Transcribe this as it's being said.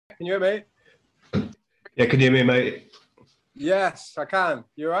Can you hear me? Yeah, can you hear me, mate? Yes, I can.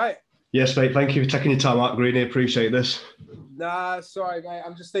 You all right? Yes, mate. Thank you for taking your time out, Greenie. Appreciate this. Nah, sorry, mate.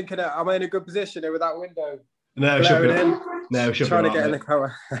 I'm just thinking that I'm in a good position here with that window No, it should be. glaring in. No, it should be Trying to right, get in mate. the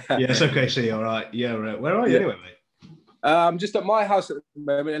car. Yeah, it's okay. See you. All right. Yeah, right. Where are you Yeah. anyway, mate? I'm just at my house at the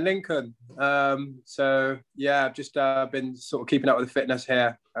moment in Lincoln. So yeah, I've just been sort of keeping up with the fitness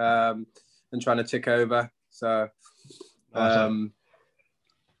here and trying to tick over. So, how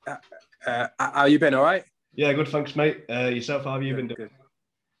you been? All right? Yeah, good. Thanks, mate. Yourself? How have you Good, been doing? good.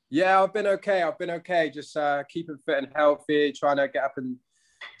 Yeah, I've been okay. Just keeping fit and healthy, trying to get up and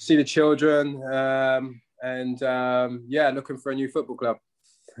see the children, yeah, looking for a new football club.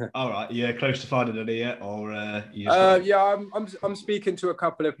 All right. Yeah, close to finding any yet, or you just? Yeah, I'm speaking to a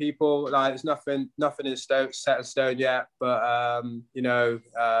couple of people. Like, there's nothing in stone, set in stone yet, but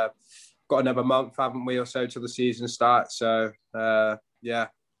got another month, haven't we, or so till the season starts. So yeah.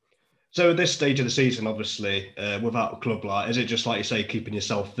 So at this stage of the season, obviously, without a club, like, is it just like you say, keeping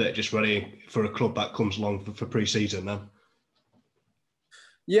yourself fit, just ready for a club that comes along for pre-season then?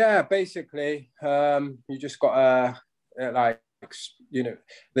 Yeah, basically, you just got the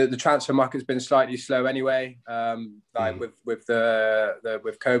transfer market's been slightly slow anyway. With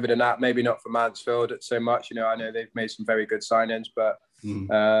COVID and that, maybe not for Mansfield so much. I know they've made some very good signings, but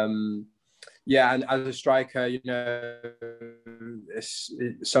yeah, and as a striker,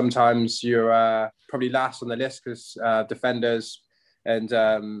 sometimes you're probably last on the list because defenders and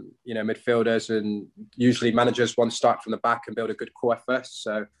midfielders and usually managers want to start from the back and build a good core first.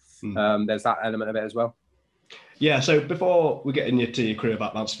 So there's that element of it as well. Yeah, so before we get into your career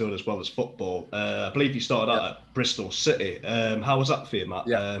about Mansfield as well as football, I believe you started out at Bristol City. How was that for you, Matt,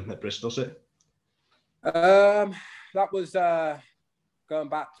 at Bristol City? That was going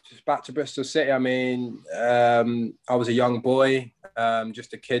back to Bristol City. I mean, I was a young boy,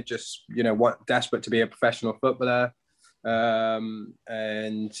 just a kid, desperate to be a professional footballer. It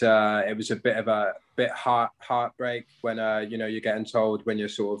was a bit heartbreak when you're getting told when you're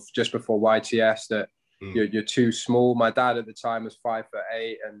sort of just before YTS that you're too small. My dad at the time was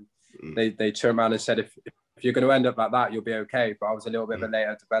 5'8", and they turned around and said if you're going to end up like that, you'll be okay. But I was a little bit of a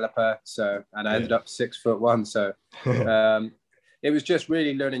later developer, and I ended up 6'1". So it was just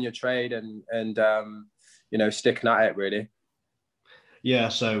really learning your trade and sticking at it really. Yeah,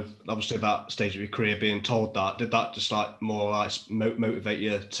 so obviously at that stage of your career, being told that, did that just more like motivate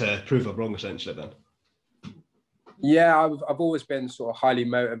you to prove them wrong essentially then? Yeah, I've always been sort of highly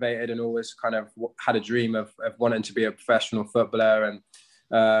motivated and always kind of had a dream of wanting to be a professional footballer. And,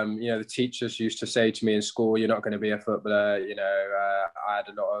 the teachers used to say to me in school, you're not going to be a footballer. I had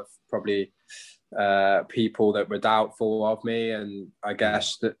a lot of probably people that were doubtful of me. And I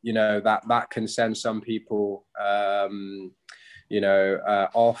guess that, that can send some people,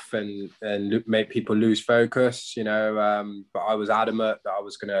 off and make people lose focus, but I was adamant that I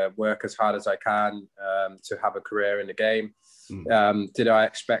was going to work as hard as I can to have a career in the game. Did I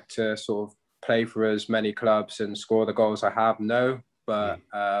expect to sort of play for as many clubs and score the goals I have? No, but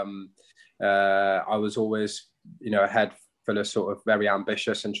I was always, a head full of sort of very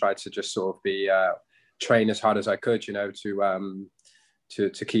ambitious and tried to just sort of be train as hard as I could, to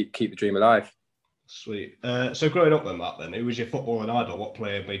keep the dream alive. Sweet. So growing up then, Matt, who was your footballing idol? What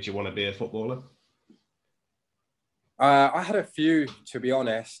player made you want to be a footballer? I had a few, to be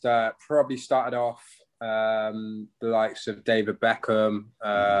honest. Probably started off the likes of David Beckham,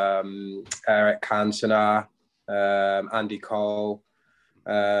 Eric Cantona, Andy Cole,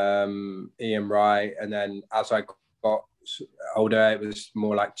 Ian Wright. And then as I got older, it was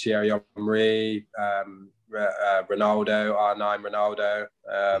more like Thierry Henry, Ronaldo, R9 Ronaldo.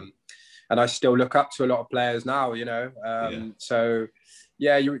 And I still look up to a lot of players now, So,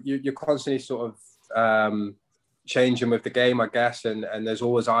 yeah, you're constantly sort of changing with the game, I guess. And there's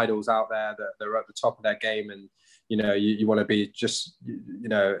always idols out there that are at the top of their game. And, you want to be just,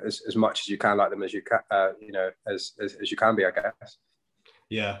 as much as you can like them as you can, as you can be, I guess.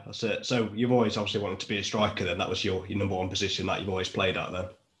 Yeah, that's it. So you've always obviously wanted to be a striker then. That was your number one position that you've always played at then.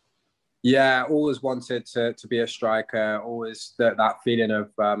 Yeah, always wanted to be a striker. Always that feeling of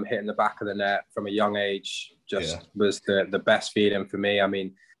hitting the back of the net from a young age was the best feeling for me. I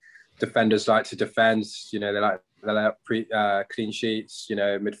mean, defenders like to defend. They like clean sheets.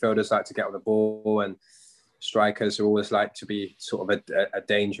 Midfielders like to get on the ball, and strikers always like to be sort of a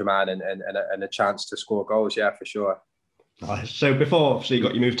danger man and a chance to score goals. Yeah, for sure. Nice. So before obviously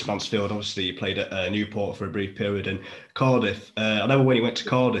you moved to Mansfield, obviously you played at Newport for a brief period in Cardiff. I remember when you went to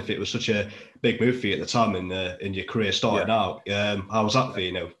Cardiff, it was such a big move for you at the time in your career starting out. How was that for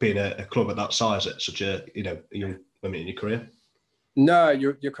you, being a club at that size at such a young in your career? No,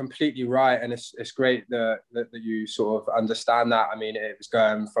 you're completely right, and it's great that you sort of understand that. I mean, it was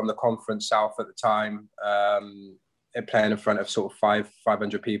going from the Conference South at the time, and playing in front of sort of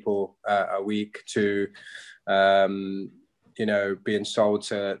 500 people a week to, being sold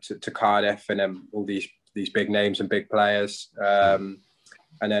to Cardiff, and then all these big names and big players, and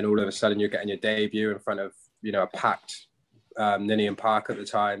then all of a sudden you're getting your debut in front of a packed Ninian Park at the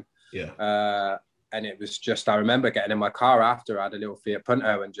time. Yeah. And it was just, I remember getting in my car after I had a little Fiat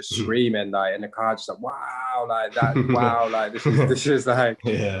Punto and just screaming like in the car, just like, wow, like that, wow, like this is like,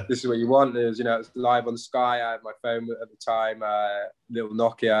 this is what you want. It was, it's live on Sky. I had my phone at the time, little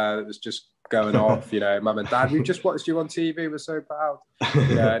Nokia that was just going off, Mum and Dad, we just watched you on TV, we're so proud.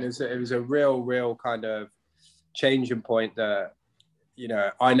 And it was a real kind of changing point that,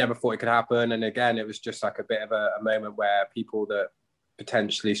 I never thought it could happen. And again, it was just like a bit of a moment where people that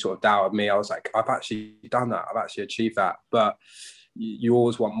potentially sort of doubted me, I was like, I've actually done that, I've actually achieved that. But you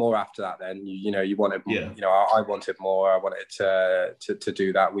always want more after that. Then you wanted, I wanted more. I wanted to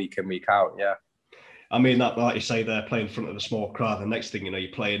do that week in, week out. Yeah. I mean, that, like you say, they're playing in front of a small crowd. The next thing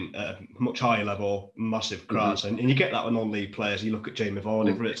you're playing at a much higher level, massive crowds, and you get that with non-league players. You look at Jamie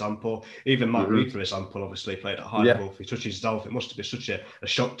Vardy, for example, even Matt Reed, for example, obviously played at a high level. If he touches his elf, it must be such a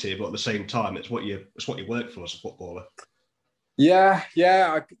shock to you, but at the same time, it's what you work for as a footballer. Yeah.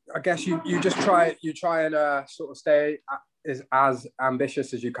 I guess you just try and sort of stay as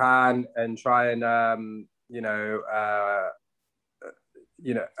ambitious as you can, and try and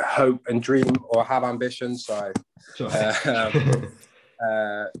hope and dream or have ambitions. Sorry. To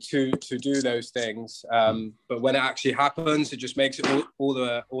do those things, but when it actually happens, it just makes it all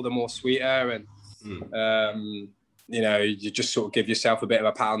the more sweeter, and you just sort of give yourself a bit of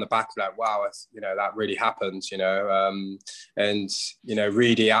a pat on the back, like, wow, that really happened, and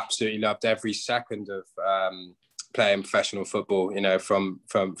Reedy absolutely loved every second of playing professional football, from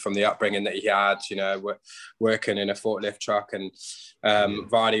the upbringing that he had, working in a forklift truck, and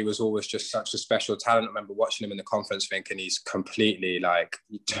Vardy was always just such a special talent. I remember watching him in the conference thinking he's completely like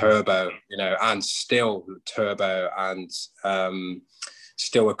turbo, and still turbo, and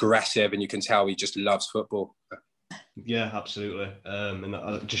still aggressive, and you can tell he just loves football. Yeah, absolutely. And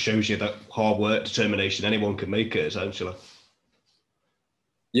that just shows you that hard work, determination, anyone can make it, essentially.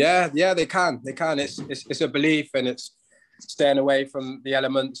 Yeah, they can. It's a belief, and it's staying away from the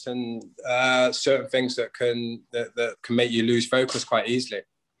elements and certain things that can make you lose focus quite easily.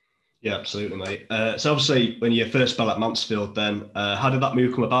 Yeah, absolutely, mate. So obviously, when you first spell at Mansfield, then how did that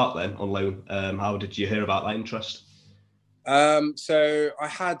move come about then on loan? How did you hear about that interest? So I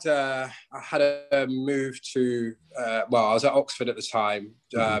had a move to I was at Oxford at the time,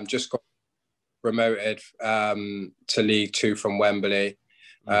 just got promoted to League Two from Wembley,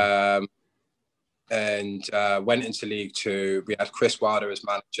 and went into League Two. We had Chris Wilder as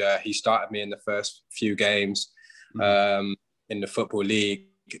manager. He started me in the first few games in the Football League.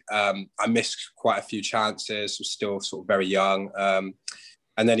 I missed quite a few chances, was still sort of very young, and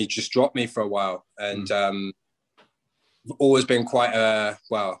then he just dropped me for a while, and always been quite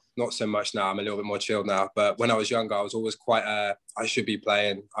not so much now, I'm a little bit more chilled now, but when I was younger I was always quite I should be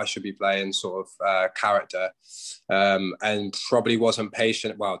playing sort of character, and probably wasn't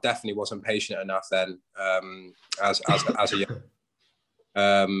patient, definitely wasn't patient enough then, as a young,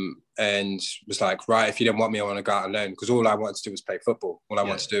 and was like, right, if you don't want me, I want to go out on loan, because all I wanted to do was play football. All I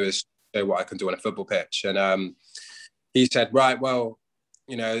wanted to do is show what I can do on a football pitch, and he said, right, well,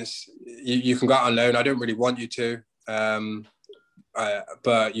 you can go out on loan, I don't really want you to,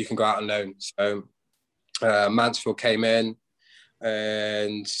 but you can go out on loan. So Mansfield came in,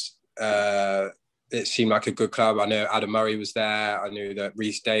 and it seemed like a good club. I know Adam Murray was there. I knew that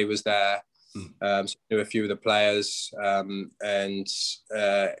Reece Day was there. So I knew a few of the players, and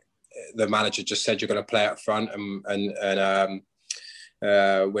the manager just said, you're going to play up front, and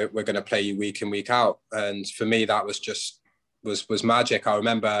we're going to play you week in, week out. And for me, that was just was magic. I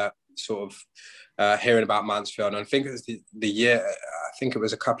remember sort of hearing about Mansfield, and I think it was the year, I think it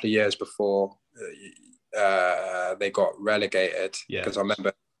was a couple of years before they got relegated, because I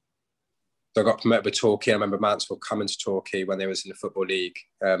remember, so I got promoted with Torquay. I remember Mansfield coming to Torquay when they was in the Football League,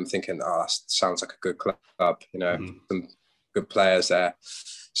 thinking, that sounds like a good club, some good players there.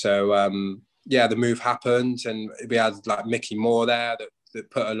 So the move happened, and we had like Mickey Moore there that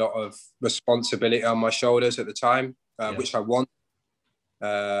put a lot of responsibility on my shoulders at the time, which I want.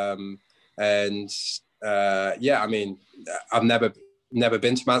 I mean, I've never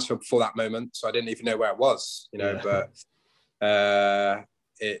been to Mansfield before that moment, so I didn't even know where it was, but I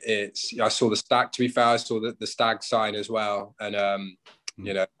saw the Stag, to be fair, I saw the Stag sign as well, and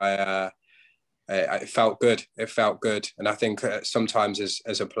it felt good. It felt good. And I think sometimes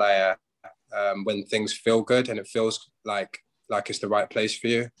as a player, when things feel good and it feels like it's the right place for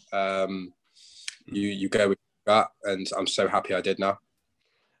you, you go with that. And I'm so happy I did now.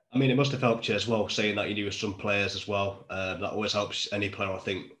 I mean, it must have helped you as well, saying that you knew some players as well. That always helps any player, I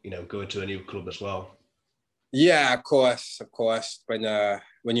think, going to a new club as well. Yeah, of course.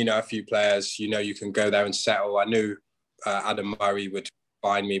 When you know a few players, you can go there and settle. I knew Adam Murray would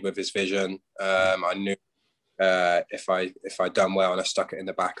find me with his vision. I knew if I'd done well and I stuck it in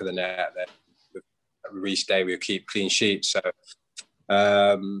the back of the net, then Reece Day we would keep clean sheets. So,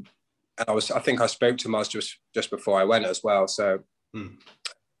 and I think I spoke to Muzz just before I went as well. So.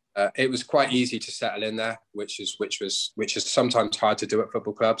 It was quite easy to settle in there, which is sometimes hard to do at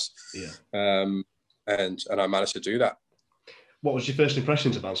football clubs. Yeah. And I managed to do that. What was your first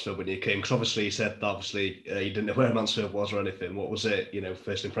impressions of Mansfield when you came? Because obviously you said that you didn't know where Mansfield was or anything. What was it?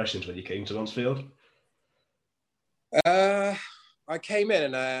 First impressions when you came to Mansfield? I came in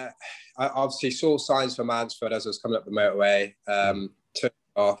and I obviously saw signs for Mansfield as I was coming up the motorway. Took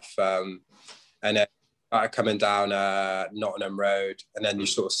off and then. Started coming down Nottingham Road, and then you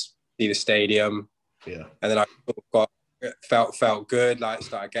sort of see the stadium. Yeah. And then I sort of felt good, like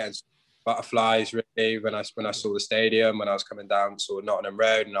started getting butterflies really when I saw the stadium, when I was coming down sort of Nottingham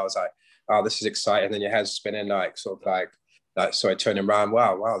Road, and I was like, oh, this is exciting. And then your head's spinning turning around,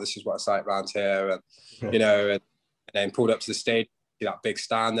 wow, this is what it's like around here. And and then pulled up to the stadium, see that big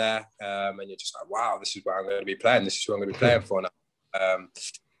stand there, and you're just like, wow, this is where I'm going to be playing. This is who I'm going to be playing for now.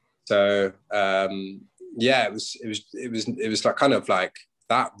 Yeah, it was like kind of like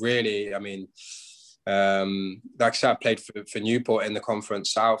that really. I mean, like I said, I played for Newport in the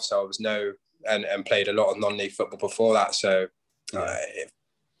Conference South, so I was and played a lot of non-league football before that. So it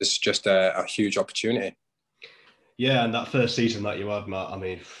was just a huge opportunity. Yeah, and that first season that you had, Matt, I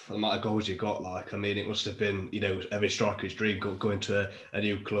mean, the amount of goals you got, it must have been, every striker's dream going to a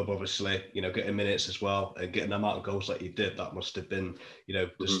new club, obviously, getting minutes as well, and getting the amount of goals that you did, that must have been,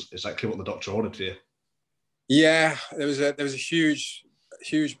 just exactly what the doctor ordered for you. Yeah, there was a huge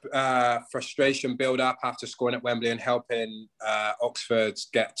frustration build up after scoring at Wembley and helping Oxford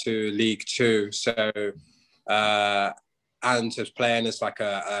get to League Two. So, and was playing as like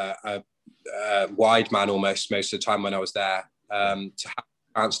a wide man almost most of the time when I was there, to have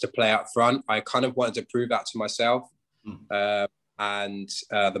a chance to play up front. I kind of wanted to prove that to myself. And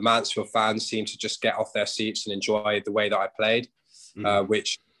the Mansfield fans seemed to just get off their seats and enjoy the way that I played,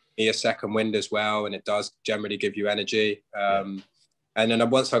 which me a second wind as well, and it does generally give you energy. And then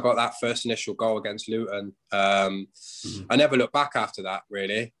once I got that first initial goal against Luton, I never looked back after that,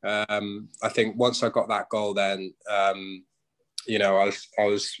 really. I think once I got that goal, then, I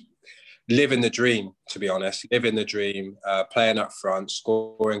was living the dream, to be honest, playing up front,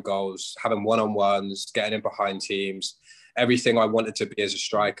 scoring goals, having one-on-ones, getting in behind teams. Everything I wanted to be as a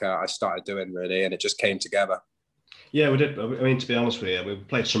striker, I started doing, really, and it just came together. Yeah, we did. I mean, to be honest with you, we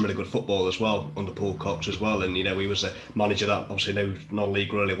played some really good football as well under Paul Cox as well. And, we was a manager that obviously knew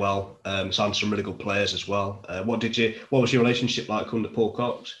non-league really well. Signed some really good players as well. What was your relationship like under Paul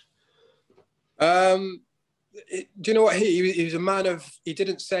Cox? Do you know what? He was a man of, he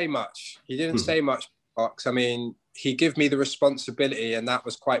didn't say much. Cox. I mean, he gave me the responsibility, and that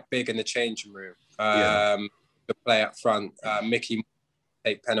was quite big in the changing room. To play up front, Mickey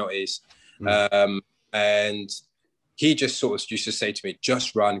take penalties. And he just sort of used to say to me,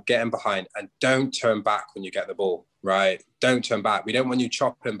 just run, get in behind, and don't turn back when you get the ball, right? Don't turn back. We don't want you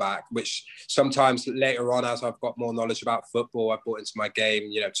chopping back, which sometimes later on, as I've got more knowledge about football, I've brought into my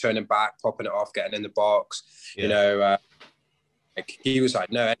game, turning back, popping it off, getting in the box, he was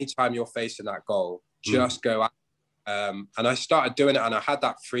like, no, anytime you're facing that goal, just go out. And I started doing it, and I had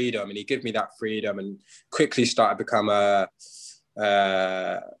that freedom, and he gave me that freedom, and quickly started to become a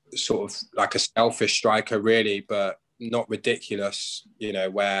sort of like a selfish striker, really, but not ridiculous,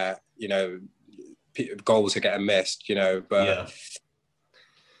 where goals are getting missed, but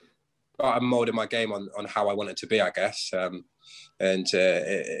I'm molding my game on how I want it to be, I guess. And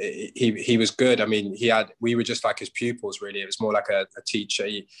he was good. I mean, we were just like his pupils, really. It was more like a teacher.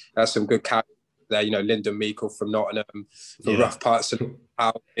 He had some good characters there, Lyndon Meikle from Nottingham, the rough parts of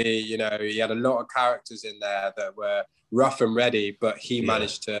how he had a lot of characters in there that were rough and ready, but he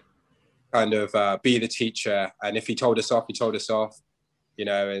managed to kind of be the teacher. And if he told us off,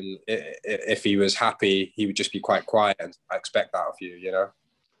 and if he was happy, he would just be quite quiet. And I expect that of you,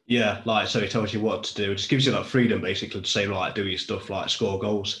 Yeah, so he tells you what to do. It just gives you that freedom, basically, to say, right, do your stuff, like score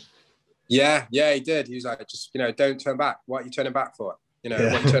goals. Yeah, he did. He was like, just, don't turn back. What are you turning back for? What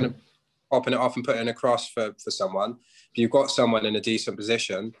are you popping it off and putting it across for someone? If you've got someone in a decent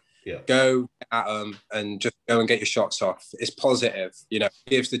position, Go at them and just go and get your shots off. It's positive, you know,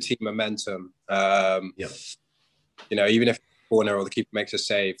 gives the team momentum. You know, even if the corner or the keeper makes a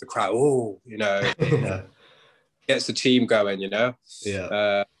save, the crowd, you know, gets the team going, you know.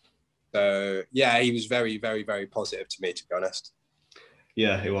 So yeah, he was very, very, very positive to me, to be honest.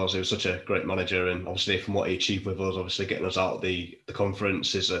 Yeah, he was. He was such a great manager, and obviously from what he achieved with us, obviously getting us out of the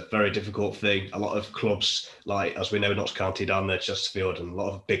conference is a very difficult thing. A lot of clubs, like as we know, Notts County down there, Chesterfield, and a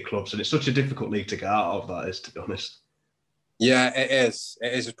lot of big clubs, and it's such a difficult league to get out of. That is, to be honest. Yeah, it is.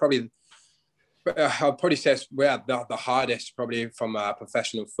 It is. It's probably. I'll probably say we're the hardest, probably from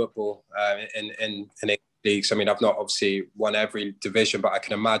professional football in leagues. I mean, I've not obviously won every division, but I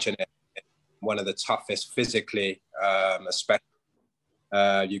can imagine it one of the toughest physically, especially.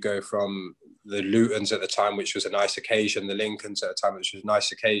 You go from the Lutons at the time, which was a nice occasion, the Lincolns at the time, which was a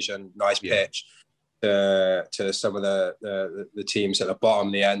nice occasion, nice pitch, to some of the teams at the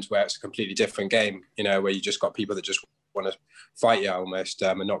bottom, the end, where it's a completely different game, you know, where you just got people that just want to fight you almost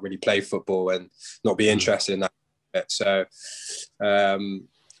and not really play football and not be interested in that bit. So a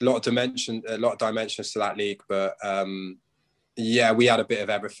lot of dimensions to that league, but yeah, we had a bit of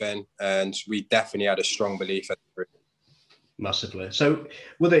everything, and we definitely had a strong belief at the group. Massively. So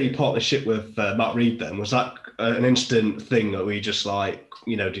with a partnership with Matt Reed then, was that an instant thing that we just like,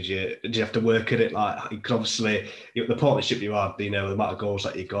 you know, did you have to work at it? Like, because obviously the partnership you had, you know, the amount of goals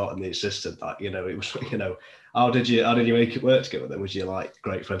that you got and the assistant that, you know, it was, you know, how did you make it work together then? Was you like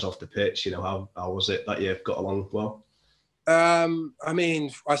great friends off the pitch? You know, how was it that you got along well? I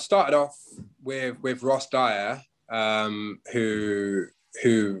mean, I started off with Ross Dyer, who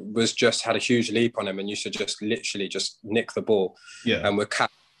was just had a huge leap on him and used to just literally just nick the ball. And we're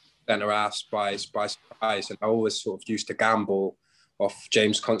cat centre half by surprise. And I always sort of used to gamble off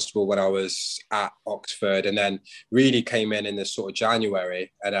James Constable when I was at Oxford, and then really came in this sort of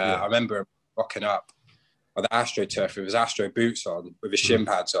January. And I remember rocking up on the AstroTurf with his Astro boots on, with his shin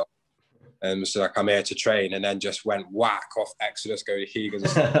pads on, and was like, I'm here to train, and then just went whack off Exodus, go to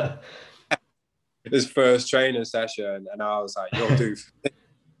Keegan's. His first training session, and I was like, "You'll do."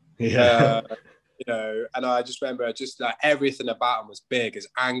 You know, and I just remember just like everything about him was big. His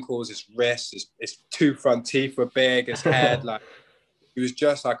ankles, his wrists, his two front teeth were big. His head, like he was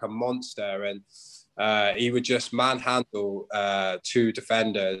just like a monster, and he would just manhandle two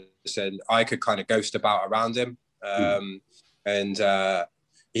defenders, and I could kind of ghost about around him, and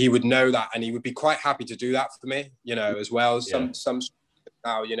he would know that, and he would be quite happy to do that for me, you know, as well. Some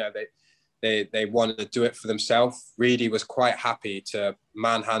now, you know, they wanted to do it for themselves. Reedy was quite happy to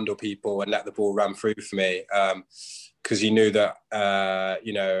manhandle people and let the ball run through for me, because he knew that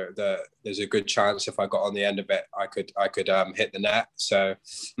you know, that there's a good chance if I got on the end of it, I could hit the net. So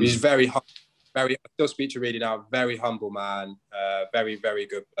he's very. I still speak to Reedy now. Very humble man, very, very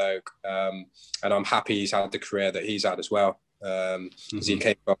good bloke, and I'm happy he's had the career that he's had as well. Because he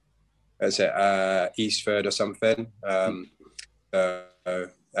came from, Eastford or something.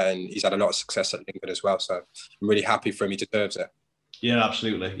 And he's had a lot of success at Lincoln as well. So I'm really happy for him. He deserves it. Yeah,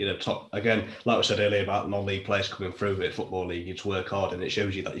 absolutely. You know, top again, like we said earlier about non-league players coming through the football league, you just work hard and it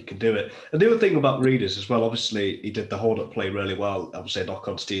shows you that you can do it. And the other thing about Reeders as well, obviously he did the hold-up play really well. I would say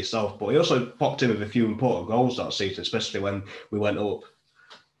knock-ons to yourself, but he also popped in with a few important goals that season, especially when we went up.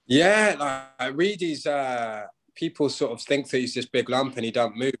 Yeah, like Reedy's, people sort of think that he's this big lump and he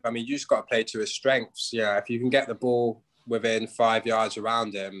don't move. I mean, you just got to play to his strengths. Yeah, if you can get the ball within 5 yards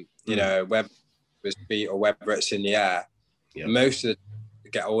around him, you know, whether it's his feet or whether it's in the air, most of the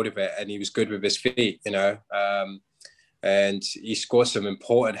get hold of it. And he was good with his feet, you know, and he scored some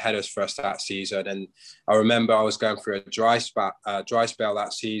important headers for us that season. And I remember I was going through a dry spell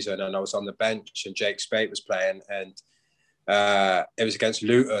that season, and I was on the bench and Jake Spate was playing, and it was against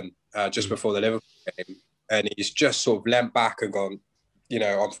Luton just before the Liverpool game, and he's just sort of leant back and gone, you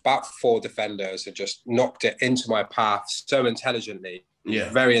know, on about 4 defenders and just knocked it into my path so intelligently.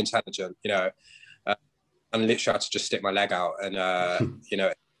 Very intelligent, you know, and literally had to just stick my leg out, and you know,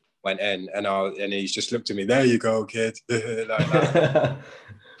 it went in, and he's just looked at me, there you go, kid. Like that.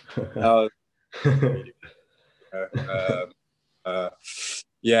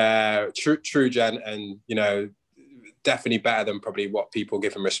 Yeah, true gent, and you know, definitely better than probably what people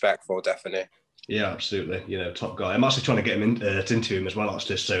give him respect for, definitely. Yeah, absolutely. You know, top guy. I'm actually trying to get him into him as well,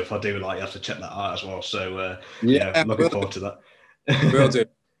 actually. So if I do, like, you have to check that out as well. So yeah, looking forward to that. Will do.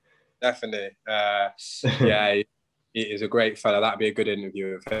 Definitely. Yeah, he is a great fella. That'd be a good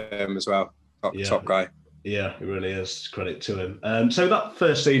interview with him as well. Top guy. Yeah, it really is. Credit to him. So that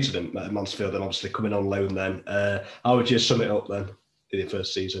first season at Mansfield, and obviously coming on loan then, how would you sum it up then in your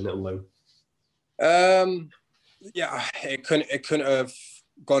first season on loan? Yeah, it couldn't have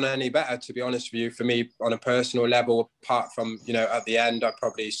gone any better, to be honest with you, for me on a personal level, apart from, you know, at the end, I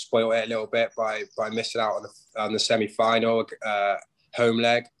probably spoiled it a little bit by missing out on the semi-final home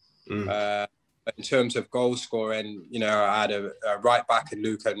leg. But in terms of goal scoring, you know, I had a right back in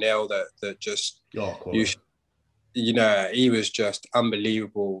Luke O'Neill that just, you know, he was just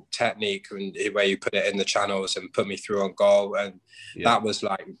unbelievable technique and where you put it in the channels and put me through on goal. And that was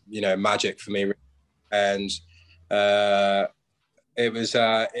like, you know, magic for me. And it was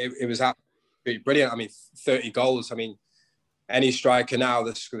absolutely brilliant. I mean, 30 goals. I mean, any striker now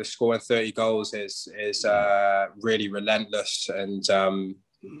that's scoring 30 goals is really relentless. And,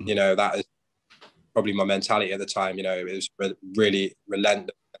 you know, that is probably my mentality at the time. You know, it was really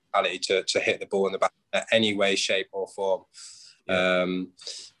relentless mentality to hit the ball in the back in any way, shape or form. And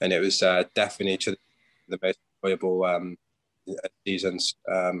it was definitely to the most enjoyable seasons,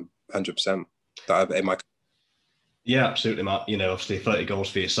 100% that I've in my. Yeah, absolutely, Matt. You know, obviously 30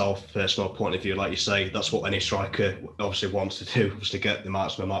 goals for yourself, personal point of view, like you say, that's what any striker obviously wants to do, was to get the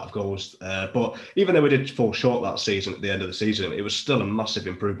maximum amount of goals. But even though we did fall short that season, at the end of the season, it was still a massive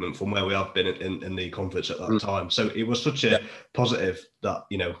improvement from where we have been in the conference at that time. So it was such a positive that,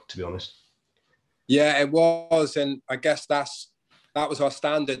 you know, to be honest. Yeah, it was. And I guess that was our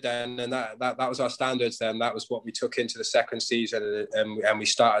standard then. And that was our standards then. That was what we took into the second season. And we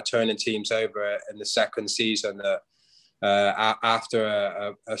started turning teams over in the second season that,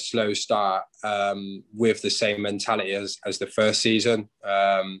 after a slow start, with the same mentality as the first season.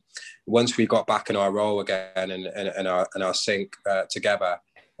 Once we got back in our role again and our sync together,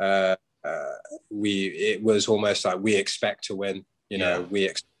 it was almost like we expect to win. You know, we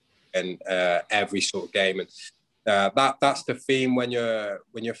expect in every sort of game, and that's the theme when you're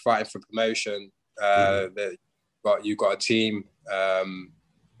fighting for promotion. That you've got a team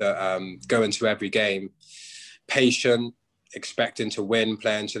that go into every game patient, expecting to win,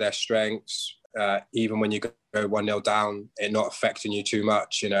 playing to their strengths, even when you go 1-0 down, it not affecting you too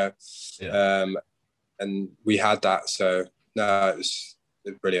much, you know. And we had that, so no, it was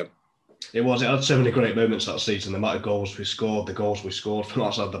brilliant. It had so many great moments that season. The amount of goals we scored, the goals we scored from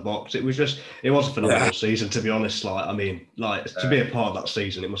outside the box. It was a phenomenal season, to be honest. Like, I mean, to be a part of that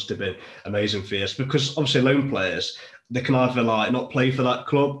season, it must have been amazing for us, because obviously loan players, they can either like not play for that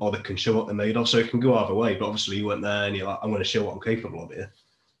club or they can show what they're made of. So it can go either way. But obviously you went there and you're like, I'm going to show what I'm capable of here.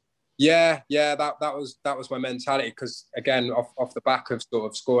 Yeah, that was my mentality, because again, off the back of sort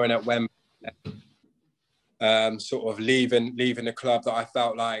of scoring at Wembley, sort of leaving the club that I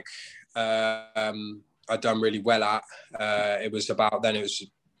felt like I'd done really well at. It was,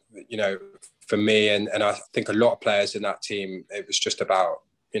 you know, for me and I think a lot of players in that team, it was just about,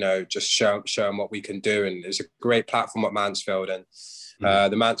 you know, just showing what we can do. And it was a great platform at Mansfield. And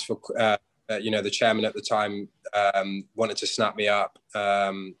the Mansfield, you know, the chairman at the time wanted to snap me up.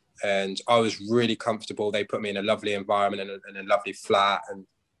 And I was really comfortable. They put me in a lovely environment and a lovely flat,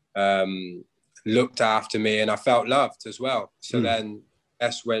 and looked after me, and I felt loved as well. So then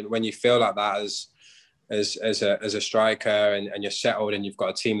that's when you feel like that as a striker and you're settled and you've got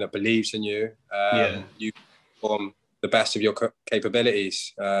a team that believes in you, you perform the best of your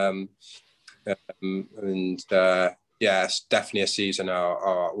capabilities. It's definitely a season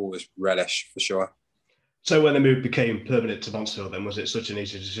I'll always relish, for sure. So when the move became permanent to Mansfield, then was it such an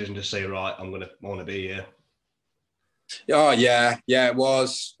easy decision to say, right, I want to be here? Oh yeah, it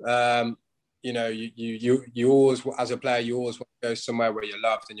was. You know, you always, as a player, you always want to go somewhere where you're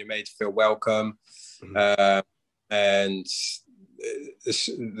loved and you're made to feel welcome. And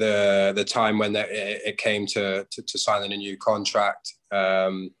the time when it came to signing a new contract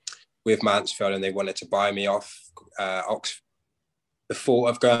with Mansfield, and they wanted to buy me off Oxford, the thought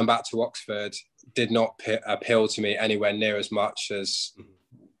of going back to Oxford did not appeal to me anywhere near as much as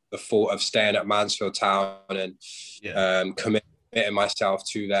the thought of staying at Mansfield Town and committing myself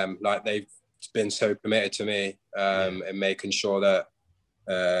to them. Like, they've been so committed to me, and making sure that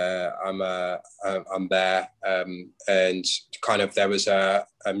I'm there, and kind of there was a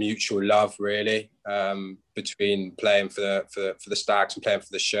mutual love, really, between playing for the Stags and playing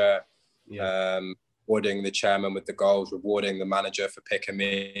for the shirt. Rewarding the chairman with the goals, rewarding the manager for picking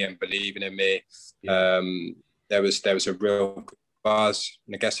me and believing in me. There was a real buzz,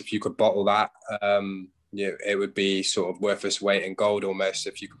 and I guess if you could bottle that, it would be sort of worth its weight in gold almost,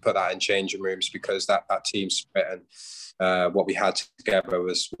 if you could put that in changing rooms, because that team spirit and what we had together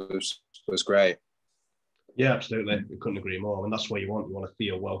was great. Yeah, absolutely. We couldn't agree more. And that's what you want. You want to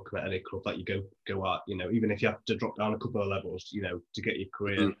feel welcome at any club that you go at, you know, even if you have to drop down a couple of levels, you know, to get your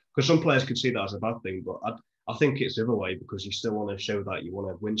career. Because some players could see that as a bad thing, but I think it's the other way, because you still want to show that you want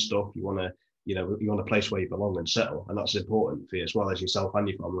to win stuff, you want to you want a place where you belong and settle, and that's important for you as well as yourself and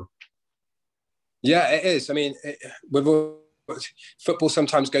your family. Yeah, it is. I mean, football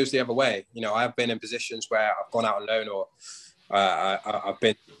sometimes goes the other way. I've been in positions where I've gone out on loan, or I've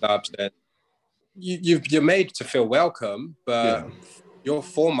been clubs, and you're made to feel welcome, but your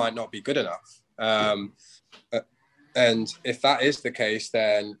form might not be good enough. And if that is the case,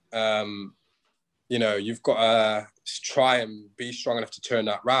 then you've got to try and be strong enough to turn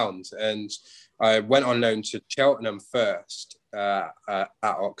that round. And I went on loan to Cheltenham first at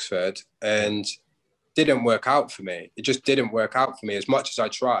Oxford, and didn't work out for me. It just didn't work out for me as much as I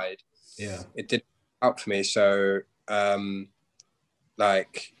tried. Yeah, it didn't work out for me. So but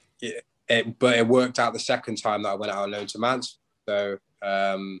it worked out the second time that I went out on loan to Mansfield. So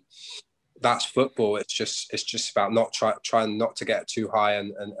that's football. It's just about not trying not to get too high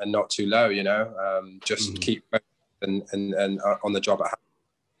and not too low. Keep and on the job at hand.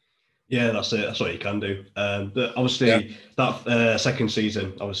 Yeah, that's it. That's what you can do. But obviously, that second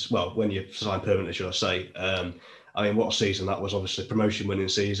season, when you signed permanently, should I say? I mean, what a season that was! Obviously, promotion-winning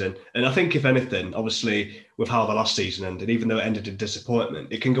season. And I think, if anything, obviously, with how the last season ended, even though it ended in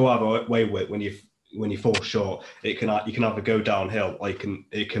disappointment, it can go either way with when you fall short. You can either go downhill, or it can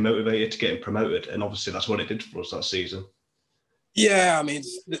motivate you to getting promoted. And obviously, that's what it did for us that season. Yeah, I mean,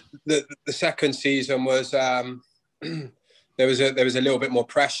 the second season was there was a little bit more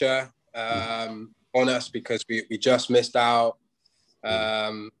pressure on us because we just missed out. I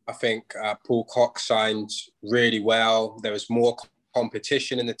think Paul Cox signed really well. There was more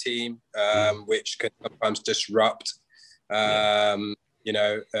competition in the team, which can sometimes disrupt, the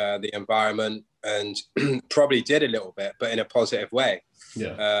environment, and probably did a little bit, but in a positive way.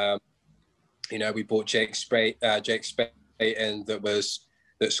 Yeah. We bought Jake Spate in that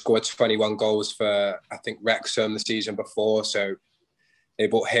scored 21 goals for, I think, Wrexham the season before. So they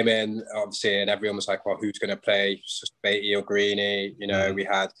brought him in, obviously, and everyone was like, well, who's going to play Spatey or Greeny? We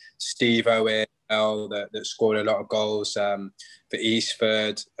had Steve Owen that scored a lot of goals for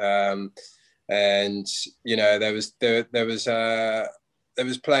Eastford. And, there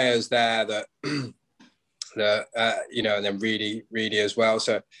was players there that, and then really as well.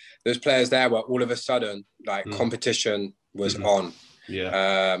 So there's players there where all of a sudden, competition was on.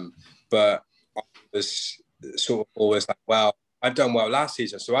 Yeah. But I was sort of always like, well, I've done well last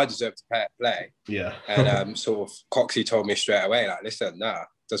season, so I deserve to play. Yeah. And sort of Coxey told me straight away, like, listen, no, it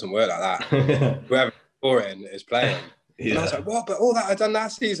doesn't work like that. Whoever's scoring is playing. Yeah. And I was like, what? But all that I've done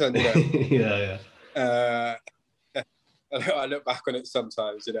last season, Yeah. I look back on it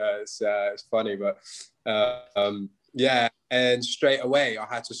sometimes, it's funny, but yeah. And straight away, I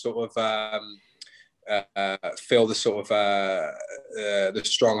had to sort of feel the sort of the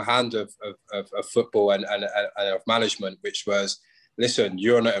strong hand of football and of management, which was, listen,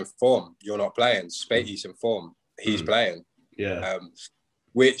 you're not in form, you're not playing. Spatey's in form, he's playing. Yeah.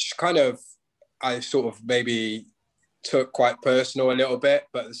 Which kind of I sort of maybe took quite personal a little bit,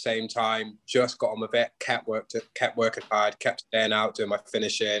 but at the same time just got on with it, kept working hard, kept staying out, doing my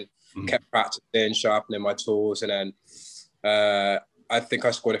finishing, kept practicing, sharpening my tools. And then I think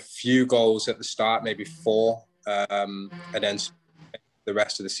I scored a few goals at the start, maybe 4, and then the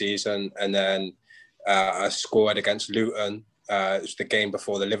rest of the season. And then I scored against Luton. It was the game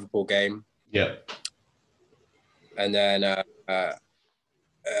before the Liverpool game. Yeah. And then, I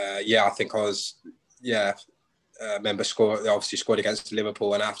think I was, member obviously scored against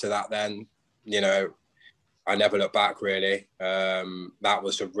Liverpool. And after that, then, I never looked back, really. That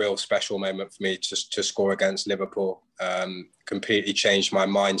was a real special moment for me to score against Liverpool. Completely changed my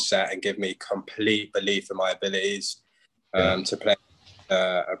mindset and give me complete belief in my abilities to play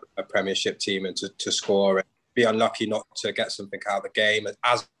a Premiership team and to score and be unlucky not to get something out of the game.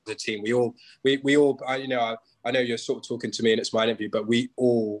 As a team, we all, I know you're sort of talking to me and it's my interview, but we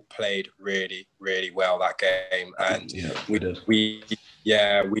all played really, really well that game. And we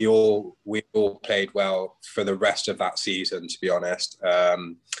all played well for the rest of that season, to be honest.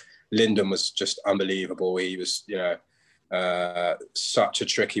 Lyndon was just unbelievable. He was, such a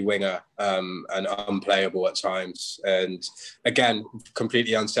tricky winger and unplayable at times. And again,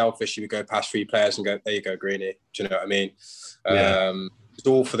 completely unselfish. You would go past 3 players and go, there you go, Greeny. Do you know what I mean? It's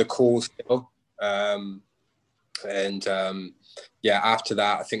all for the call still. After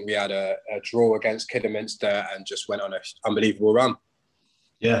that, I think we had a draw against Kidderminster and just went on an unbelievable run.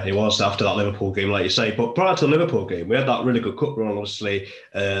 Yeah, it was after that Liverpool game, like you say. But prior to the Liverpool game, we had that really good cup run, obviously.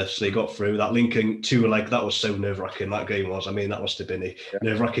 So you got through that Lincoln 2 leg. That was so nerve-wracking, that game was. I mean, that must have been a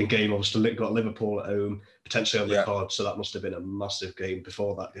nerve-wracking game. Obviously, got Liverpool at home, potentially on the card. So that must have been a massive game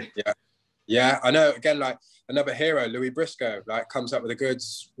before that game. Yeah, I know. Again, like another hero, Louis Briscoe, like comes up with the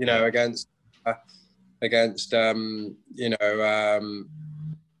goods, against against it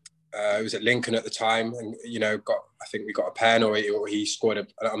was at Lincoln at the time, and I think we got a pen, or he scored an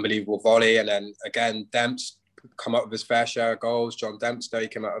unbelievable volley, and then again Demp's come up with his fair share of goals. John Dempster, he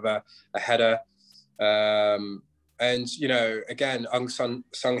came out with a header, and again unsung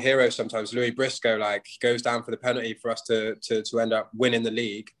hero sometimes. Louis Briscoe, like, he goes down for the penalty for us to end up winning the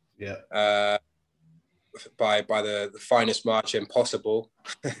league. Yeah. By the finest margin possible.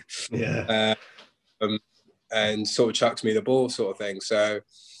 Yeah. And sort of chucks me the ball, sort of thing. So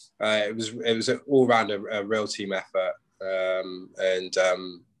it was all round a real team effort. It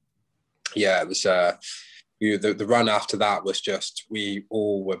was the run after that was just, we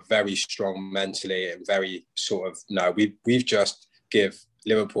all were very strong mentally and very sort of, we've just give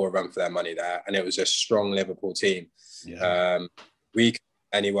Liverpool a run for their money there, and it was a strong Liverpool team. Yeah. We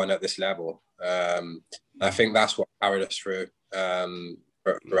anyone at this level. I think that's what carried us through,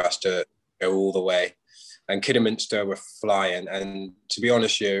 for us to go all the way. And Kidderminster were flying. And to be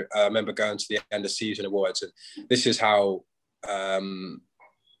honest, I remember going to the end of season awards, and this is how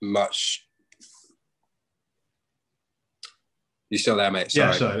much. You still there, mate?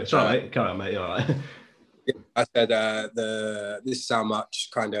 Sorry. Yeah, sorry. It's all right. Carry on, mate. You're all right. I said this is how much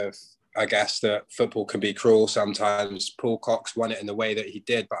kind of, I guess, that football can be cruel sometimes. Paul Cox won it in the way that he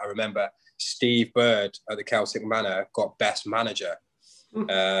did, but I remember Steve Bird at the Celtic Manor got best manager of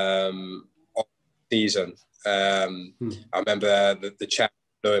the season. I remember the chap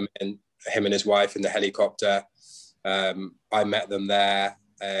flew him and his wife in the helicopter. I met them there,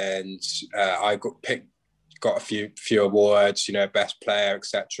 and I got a few awards, best player,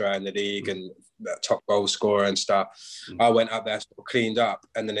 etc. in the league, and top goal scorer and stuff. I went up there, sort of cleaned up,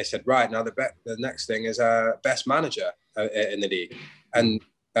 and then they said, right, now the next thing is best manager in the league, and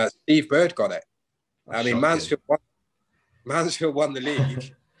Steve Bird got it. That's Mansfield won the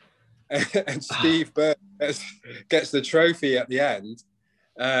league, and Steve Bird gets the trophy at the end.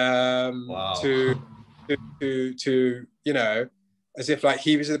 Wow. To as if like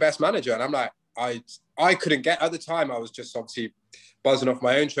he was the best manager, and I'm like, I couldn't get, at the time I was just obviously buzzing off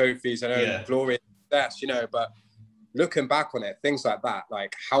my own trophies and own glory and success, but looking back on it, things like that,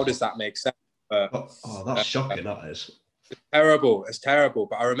 like, how does that make sense? That's shocking. That is. It's terrible.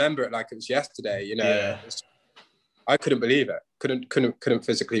 But I remember it like it was yesterday. I couldn't believe it. Couldn't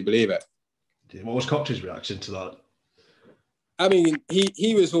physically believe it. What was Cox's reaction to that? I mean,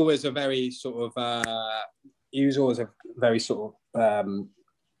 he was always a very sort of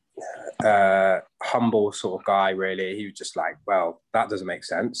humble sort of guy, really. He was just like, well, that doesn't make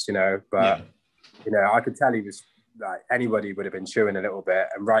sense, but I could tell he was like, anybody would have been chewing a little bit,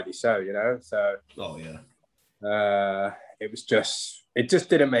 and rightly so, so it just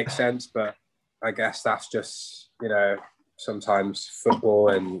didn't make sense. But I guess that's just sometimes football,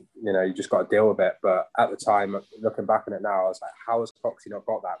 and you just got to deal with it. But at the time, looking back on it now, I was like, how has Coxie not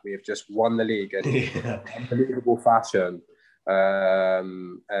got that? We have just won the league in unbelievable fashion.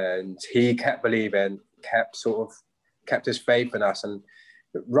 And he kept believing, kept his faith in us, and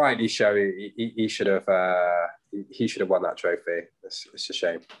rightly so, he should have won that trophy. It's a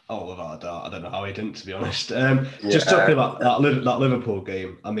shame. Oh, without a doubt. I don't know how he didn't, to be honest. Just talking about that Liverpool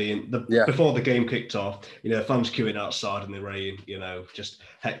game. I mean, before the game kicked off, fans queuing outside in the rain, just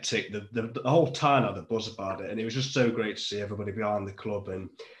hectic. The whole town had the buzz about it, and it was just so great to see everybody behind the club. And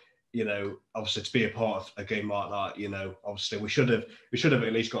obviously to be a part of a game like that, obviously we should have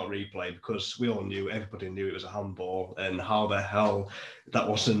at least got a replay, because everybody knew it was a handball, and how the hell that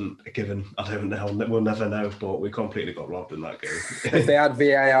wasn't a given, I don't know. We'll never know, but we completely got robbed in that game. If they had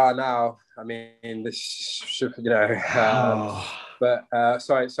VAR now, I mean, this should, but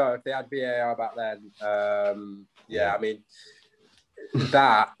sorry, if they had VAR back then, I mean,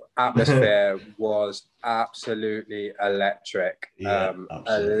 that atmosphere was absolutely electric.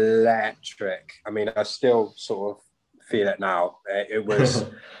 Electric. I mean, I still sort of feel it now. It was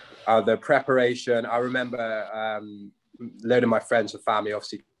the preparation. I remember a load of my friends and family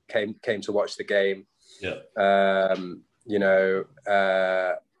obviously came to watch the game. I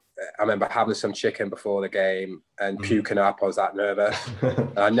remember having some chicken before the game and puking up. I was that nervous.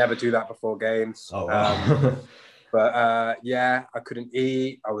 I never do that before games. Oh, wow. But I couldn't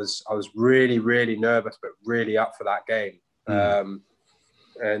eat. I was really, really nervous, but really up for that game. And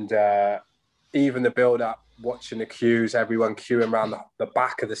even the build-up, watching the queues, everyone queuing around the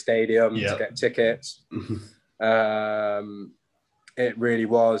back of the stadium to get tickets. It really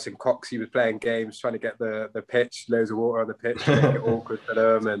was. And Coxie was playing games, trying to get the pitch, loads of water on the pitch to make it awkward for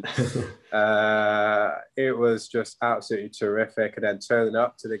them. And it was just absolutely terrific. And then turning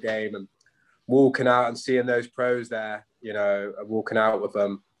up to the game and walking out and seeing those pros there, walking out with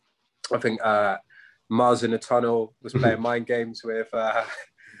them, I think Mars in the tunnel was playing mind games with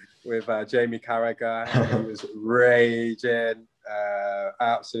Jamie Carragher. He was raging,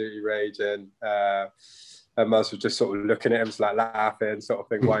 absolutely raging. And Mars was just sort of looking at him, like laughing, sort of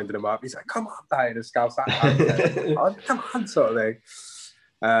thing, winding him up. He's like, "Come on, mate," and Scouse that come on, sort of thing.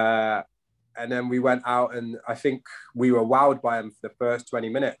 And then we went out, and I think we were wowed by him for the first 20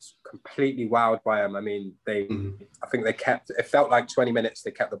 minutes, completely wowed by him. I mean, I think they kept, it felt like 20 minutes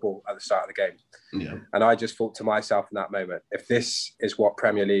they kept the ball at the start of the game. Yeah. And I just thought to myself in that moment, if this is what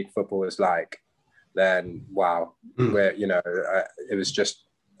Premier League football is like, then wow, where, you know, it was just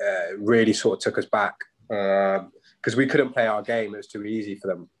really sort of took us back because we couldn't play our game. It was too easy for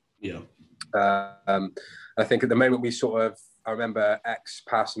them. Yeah. I think at the moment we sort of, I remember X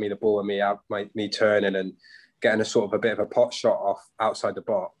passing me the ball and me turning and getting a sort of a bit of a pot shot off outside the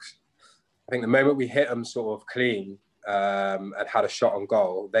box. I think the moment we hit them sort of clean and had a shot on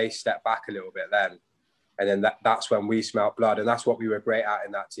goal, they stepped back a little bit then. And then that's when we smelt blood. And that's what we were great at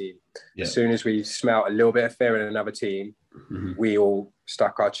in that team. Yeah. As soon as we smelt a little bit of fear in another team, we all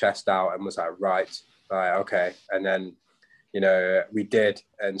stuck our chest out and was like, right, okay. And then, you know, we did.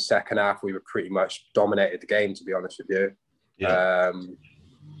 And second half, we were pretty much dominated the game, to be honest with you. Yeah.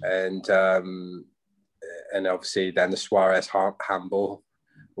 And obviously then the Suarez handball,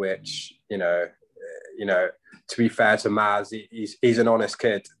 which, you know, to be fair to Maz, he's an honest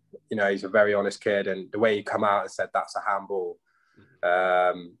kid. You know, he's a very honest kid. And the way he come out and said, that's a handball,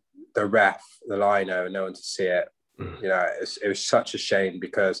 the ref, the lino, no one to see it. You know, it was such a shame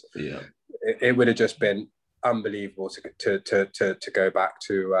because it would have just been unbelievable to go back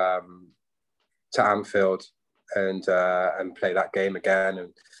to Anfield and play that game again.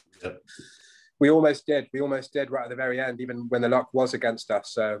 And we almost did right at the very end, even when the luck was against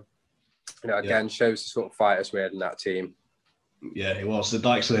us. So, you know, again, shows the sort of fighters we had in that team. Yeah, it was. The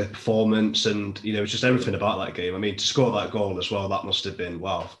likes of the performance and, you know, just everything about that game. I mean, to score that goal as well, that must have been,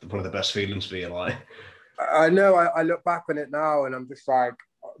 wow, one of the best feelings for you, like. I know, I look back on it now and I'm just like,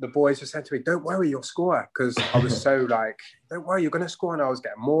 the boys were saying to me, don't worry, you'll score. Because I was so like, don't worry, you're going to score. And I was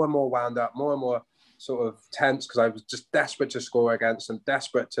getting more and more wound up, more and more sort of tense because I was just desperate to score against them,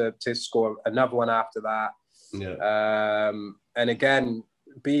 desperate to score another one after that. Yeah. And again,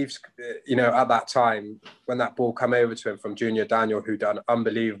 Beeves, you know, at that time, when that ball come over to him from Junior Daniel, who done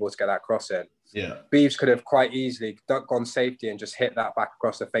unbelievable to get that cross in. Yeah. Beeves could have quite easily gone safety and just hit that back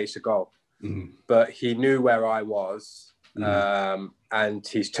across the face of goal. But he knew where I was. And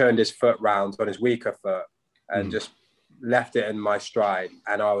he's turned his foot round on his weaker foot and just left it in my stride.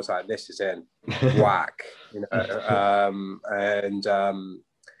 And I was like, this is in. Whack. You know,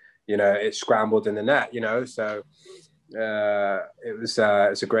 you know, it scrambled in the net, you know, so it was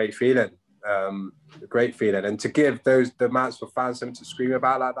a great feeling. And to give the Mansfield fans something to scream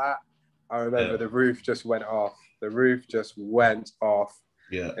about like that, I remember the roof just went off.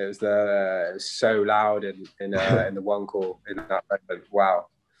 Yeah, it was so loud in the one call in that moment. Wow.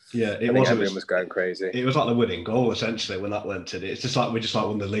 Yeah, everyone was going crazy. It was like the winning goal essentially when that went in. It's just like we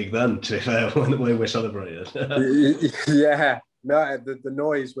won the league then. To be fair, when we celebrated. Yeah, no, the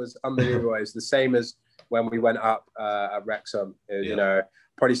noise was unbelievable. It's the same as when we went up at Wrexham. You know,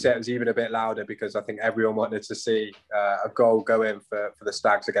 probably say it was even a bit louder because I think everyone wanted to see a goal go in for the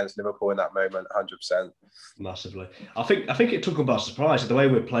Stags against Liverpool in that moment, 100%. Massively. I think it took them by surprise the way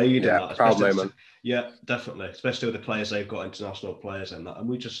we played. Yeah, proud moment. Yeah, definitely. Especially with the players they've got, international players and that, and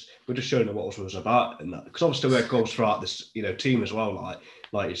we're just showing them what it was about in that. Because obviously we had goals throughout this, you know, team as well.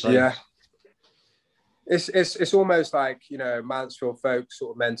 Like you say. Yeah. It's almost like, you know, Mansfield folk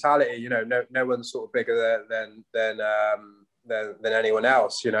sort of mentality. You know, no one's sort of bigger than anyone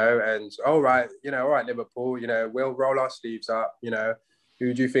else, you know, and all right, Liverpool, you know, we'll roll our sleeves up, you know,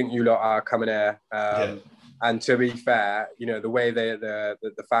 who do you think you lot are coming here? And to be fair, you know, the way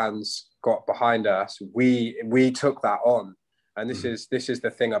the fans got behind us, we took that on, and this is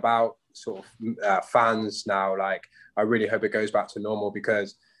the thing about sort of fans now. Like, I really hope it goes back to normal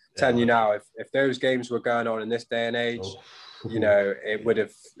because telling you now, if those games were going on in this day and age. You know, it would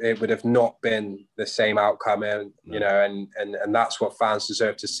have not been the same outcome, and you know, and that's what fans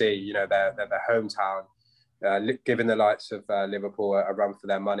deserve to see. You know, their hometown, giving the likes of Liverpool a run for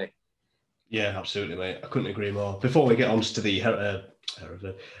their money. Yeah, absolutely, mate. I couldn't agree more. Before we get on to the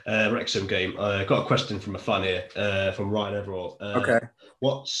Wrexham game, I got a question from a fan here, from Ryan Everall. Okay.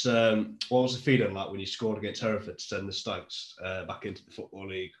 What was the feeling like when you scored against Hereford to send the Stags back into the Football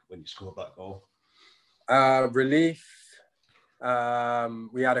League when you scored that goal? Relief.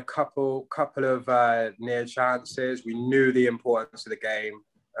 We had a couple of near chances. We knew the importance of the game,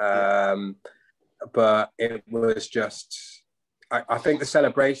 but it was just I think the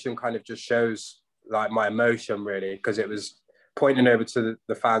celebration kind of just shows like my emotion really, because it was pointing over to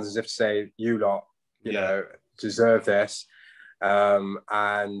the fans as if to say, you lot, you know, deserve this.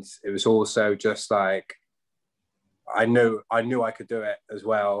 And it was also just like, I knew I could do it as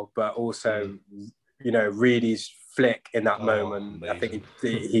well, but also, you know, Reedy's flick in that moment, amazing. I think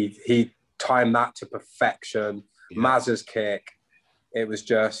he timed that to perfection. Maz's kick, it was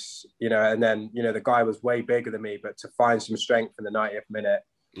just, you know, and then, you know, the guy was way bigger than me, but to find some strength in the 90th minute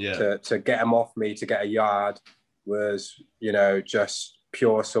to get him off me, to get a yard was, you know, just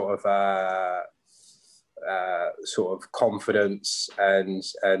pure sort of confidence and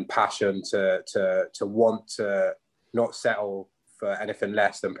passion to want to not settle for anything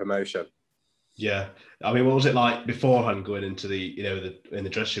less than promotion. Yeah, I mean, what was it like beforehand going into the, you know, in the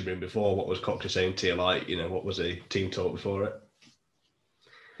dressing room before? What was Coxey saying to you? Like, you know, what was the team talk before it?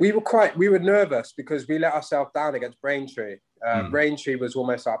 We were nervous because we let ourselves down against Braintree. Braintree was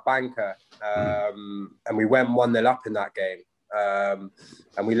almost our banker, and we went 1-0 up in that game. And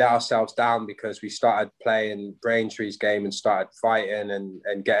we let ourselves down because we started playing Braintree's game and started fighting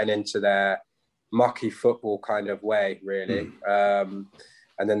and getting into their mucky football kind of way, really.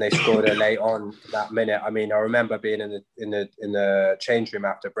 And then they scored it late on that minute. I mean, I remember being in the change room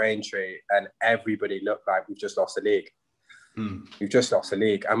after Braintree, and everybody looked like we've just lost the league. We've just lost the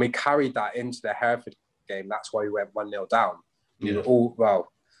league, and we carried that into the Hereford game. That's why we went 1-0 down. We were all,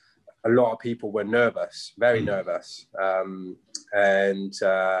 well, a lot of people were nervous, very nervous. And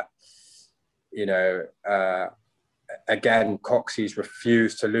you know, again, Coxey's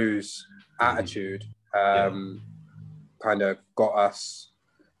refused to lose attitude kind of got us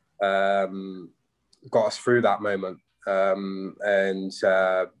through that moment. And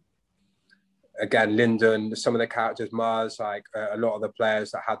again, Lyndon, some of the characters, Mars, like a lot of the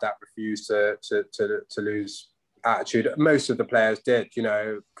players that had that refused to lose attitude. Most of the players did, you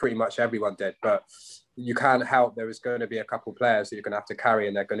know, pretty much everyone did, but you can't help, there is going to be a couple of players that you're going to have to carry,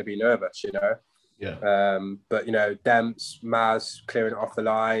 and they're going to be nervous, you know. But you know, Demps, Maz clearing it off the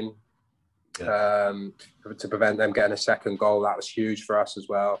line to prevent them getting a second goal, that was huge for us as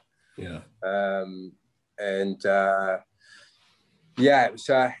well. It was,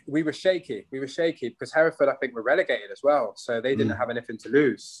 we were shaky because Hereford, I think, were relegated as well, so they didn't have anything to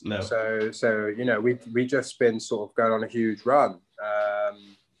lose. So you know, we just been sort of going on a huge run,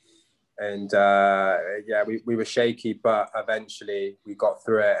 we were shaky, but eventually we got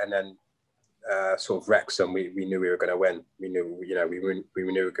through it. And then sort of Wrexham, we knew we were going to win. We knew, you know, we knew we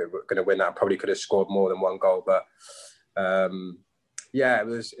were going to win that. Probably could have scored more than one goal, but it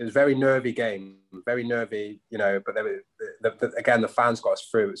was a very nervy game, very nervy, you know. But again, the fans got us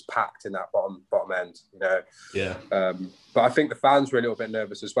through. It was packed in that bottom end, you know. But I think the fans were a little bit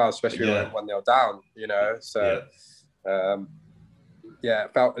nervous as well, especially when we went 1-0 down, you know. So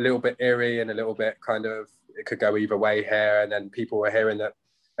it felt a little bit eerie and a little bit kind of, it could go either way here. And then people were hearing that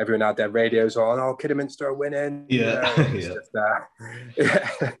everyone had their radios on. Oh, Kidderminster are winning. You know, just,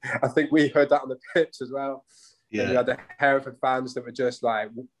 I think we heard that on the pitch as well. We had the Hereford fans that were just like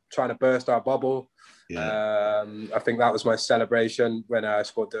trying to burst our bubble. I think that was my celebration when I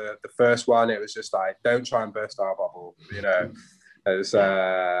scored the first one. It was just like, don't try and burst our bubble. You know, it was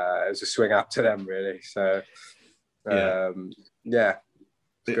a swing up to them, really. So,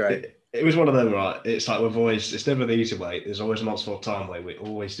 it's great. It was one of them, right? It's like it's never the easy way. There's always an Oxford time way. We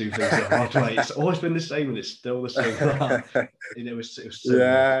always do things the hard way. It's always been the same, and it's still the same. It was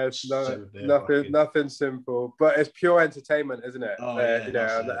so nothing simple, but it's pure entertainment, isn't it? You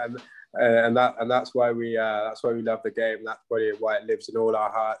know, and that's why we love the game. That's probably why it lives in all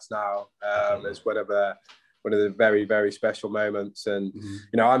our hearts now. It's one of the very, very special moments, and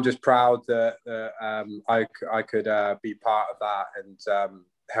you know, I'm just proud that I could be part of that and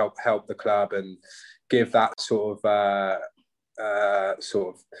help the club and give that sort of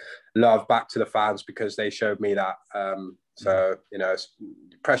love back to the fans, because they showed me that. So you know, it's a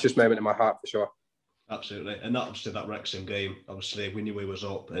precious moment in my heart for sure. Absolutely. And that Wrexham game, obviously we knew we was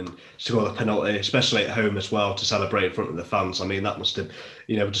up, and to score the penalty, especially at home as well, to celebrate in front of the fans. I mean, that must have,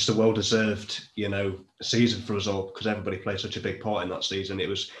 you know, just a well-deserved, you know, season for us all, because everybody played such a big part in that season. It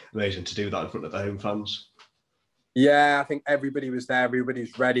was amazing to do that in front of the home fans. Yeah, I think everybody was there.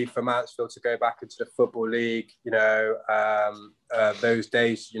 Everybody's ready for Mansfield to go back into the Football League. You know, those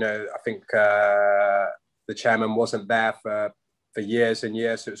days, you know, I think the chairman wasn't there for years and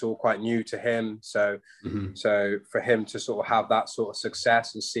years, so it's all quite new to him. So, so for him to sort of have that sort of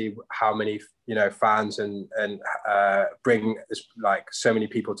success and see how many, you know, fans and bring like so many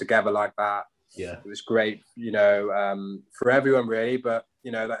people together like that, it was great. You know, for everyone really, but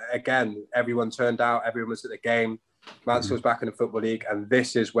you know, again, everyone turned out, everyone was at the game. Mansfield's back in the Football League, and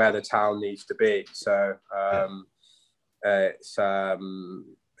this is where the town needs to be. So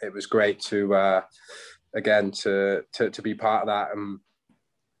it was great to again to be part of that. And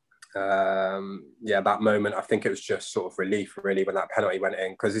that moment, I think it was just sort of relief really when that penalty went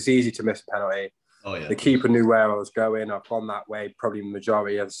in, because it's easy to miss a penalty. Oh, yeah. The keeper knew where I was going. I've gone that way probably the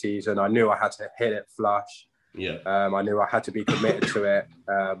majority of the season. I knew I had to hit it flush. Yeah. I knew I had to be committed to it.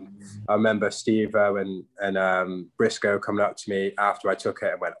 I remember Steve and Briscoe coming up to me after I took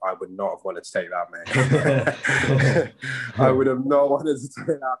it and went, "I would not have wanted to take that, mate." I would have not wanted to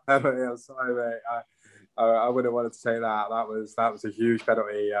take that penalty. I'm sorry, mate. I wouldn't have wanted to take that. That was a huge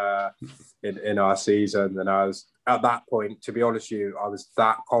penalty in our season, and I was at that point. To be honest with you, I was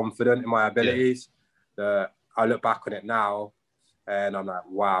that confident in my abilities that I look back on it now, and I'm like,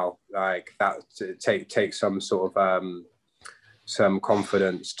 wow, like that takes some sort of some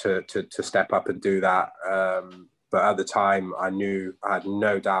confidence to step up and do that. But at the time, I had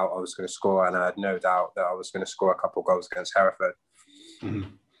no doubt I was going to score, and I had no doubt that I was going to score a couple of goals against Hereford.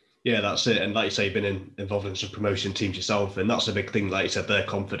 Mm-hmm. Yeah, that's it. And like you say, you've been involved in some promotion teams yourself, and that's a big thing, like you said, their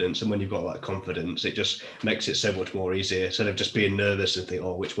confidence. And when you've got that confidence, it just makes it so much more easier. Instead of just being nervous and think,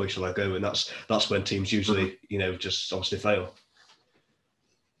 oh, which way shall I go? And that's when teams usually, just obviously fail.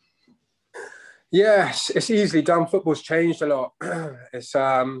 Yes, it's easily done. Football's changed a lot. It's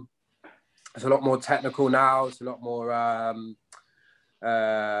a lot more technical now. It's a lot more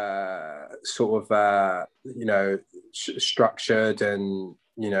structured, and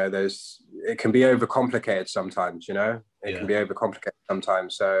it can be overcomplicated sometimes. It can be overcomplicated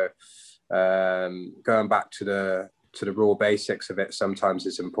sometimes. So going back to the raw basics of it sometimes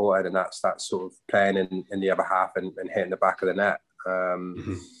is important, and that's sort of playing in the other half and hitting the back of the net.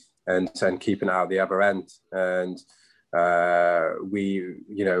 And keeping it out the other end, and we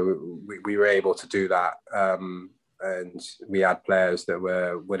were able to do that, and we had players that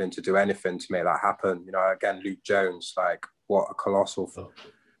were willing to do anything to make that happen. Again, Luke Jones, like what a colossal,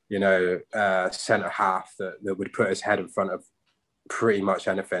 centre half that would put his head in front of pretty much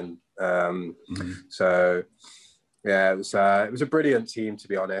anything. So. Yeah, it was a brilliant team, to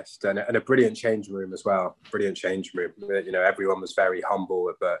be honest, and a brilliant changing room as well. Brilliant changing room. Everyone was very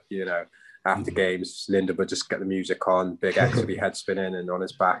humble, but after games, Linda would just get the music on, Big X would be head spinning and on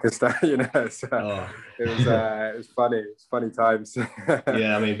his back and stuff. So it was funny. It was funny times.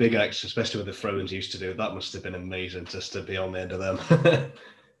 Yeah, I mean, Big X, especially with the throw-ins used to do, that must have been amazing just to be on the end of them.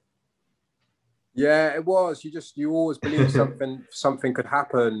 Yeah, it was. You always believe something could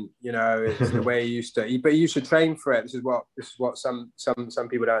happen. It's the way he used to. But he used to train for it. This is what some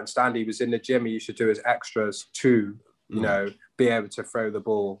people don't understand. He was in the gym. He used to do his extras to, be able to throw the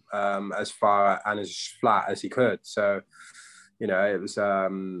ball as far and as flat as he could. So, it was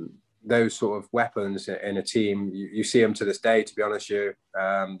those sort of weapons in a team. You see them to this day. To be honest with you,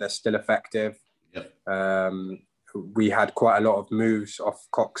 they're still effective. Yep. We had quite a lot of moves off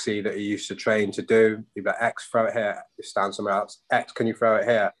Coxey that he used to train to do. He'd be like, X, throw it here. You stand somewhere else. X, can you throw it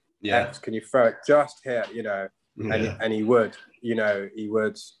here? Yeah. X, can you throw it just here? And he would, he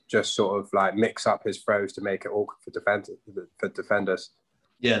would just sort of like mix up his throws to make it awkward for defenders.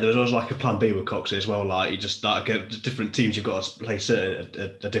 Yeah, there was always like a plan B with Coxey as well. Like you just start to get different teams. You've got to play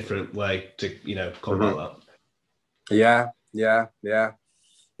certain a different way to combat that. Yeah.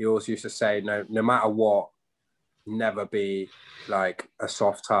 He always used to say, no matter what, never be like a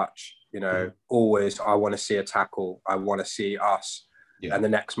soft touch. Always I want to see a tackle. I want to see us and the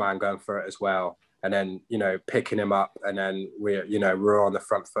next man going for it as well. And then picking him up, and then we're on the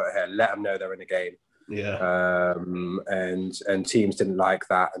front foot here. Let them know they're in the game. Yeah. And teams didn't like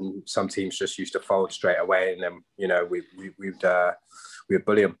that, and some teams just used to fold straight away, and then we'd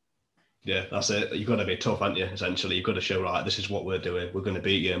bully them. Yeah, that's it. You've got to be tough, haven't you? Essentially, you've got to show, right, this is what we're doing. We're going to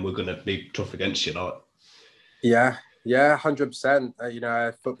beat you, and we're going to be tough against you. Like. Yeah,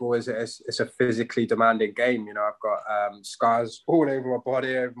 100%. Football is a physically demanding game. I've got scars all over my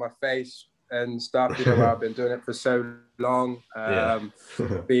body, over my face and stuff. I've been doing it for so long.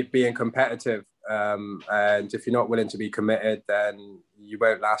 Being competitive, and if you're not willing to be committed, then you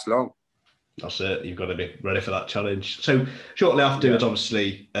won't last long. That's it. You've got to be ready for that challenge. So shortly afterwards,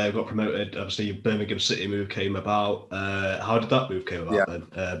 obviously, got promoted. Obviously, your Birmingham City move came about. How did that move came about then?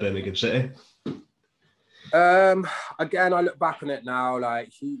 Birmingham City. Again, I look back on it now,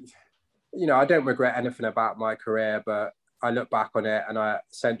 like, I don't regret anything about my career, but I look back on it and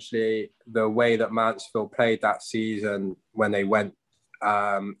essentially the way that Mansfield played that season when they went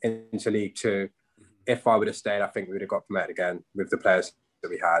into League Two, if I would have stayed, I think we would have got promoted again with the players that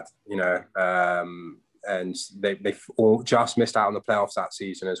we had, and they all just missed out on the playoffs that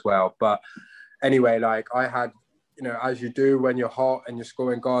season as well. But anyway, like I had you know, as you do when you're hot and you're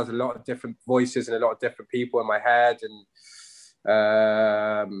scoring goals, a lot of different voices and a lot of different people in my head, and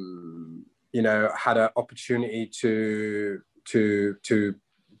you know, had an opportunity to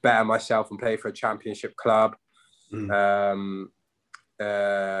better myself and play for a championship club.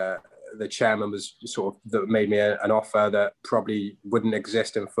 The chairman was sort of that made me an offer that probably wouldn't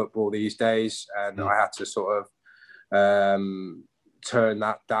exist in football these days, and I had to sort of turn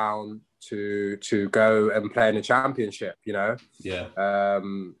that down to go and play in the championship, you know.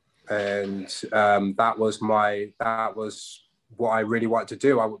 That was what I really wanted to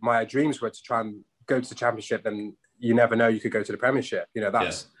do. My dreams were to try and go to the championship, and you never know, you could go to the Premiership, you know.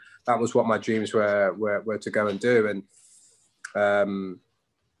 That was what my dreams were to go and do. And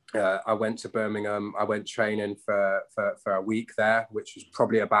I went to Birmingham. I went training for a week there, which was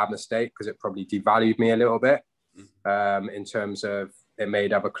probably a bad mistake because it probably devalued me a little bit in terms of it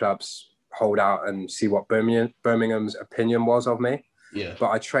made other clubs hold out and see what Birmingham's opinion was of me.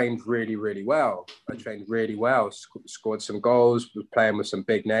 But I trained really, really well. Scored some goals, was playing with some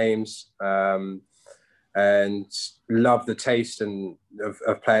big names, and loved the taste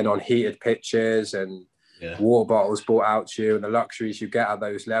of playing on heated pitches and water bottles brought out to you and the luxuries you get at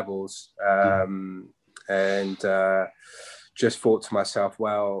those levels. Just thought to myself,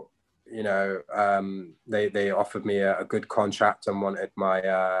 well, you know, they offered me a good contract and wanted my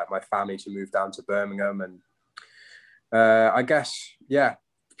family to move down to Birmingham. And I guess,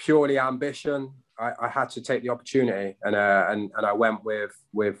 purely ambition. I had to take the opportunity, and I went with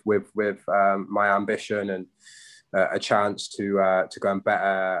my ambition and a chance to go and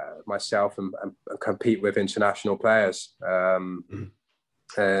better myself and compete with international players.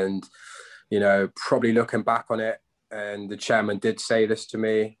 And you know, probably looking back on it, and the chairman did say this to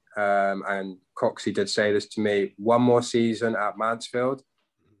me, and Coxey did say this to me: one more season at Mansfield,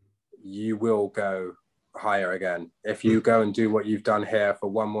 you will go higher again. If you go and do what you've done here for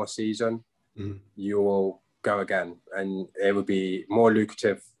one more season, you will go again, and it would be more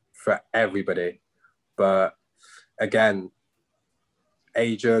lucrative for everybody. But again,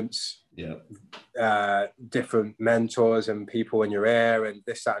 agents, different mentors and people in your ear and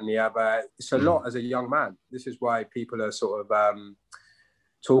this, that and the other. It's a lot as a young man. This is why people are sort of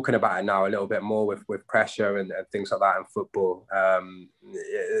talking about it now a little bit more with pressure and things like that in football.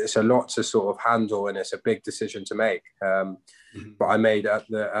 It's a lot to sort of handle, and it's a big decision to make. But I made at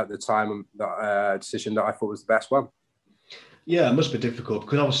the time a decision that I thought was the best one. Yeah, it must be difficult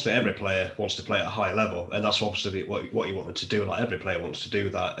because obviously every player wants to play at a high level, and that's obviously what you wanted to do. Like every player wants to do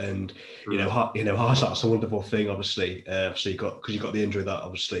that, and you know, that's a wonderful thing. Obviously, so you got the injury that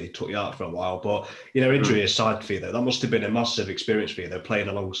obviously took you out for a while. But you know, injury aside for you, though, that must have been a massive experience for you. Though playing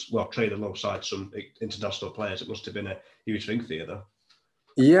alongside some international players, it must have been a huge thing for you, though.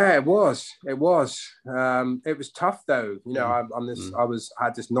 Yeah, it was. It was tough though. You know, I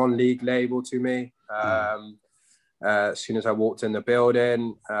had this non-league label to me. As soon as I walked in the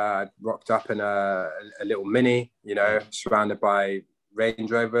building, I rocked up in a little Mini, you know, surrounded by Range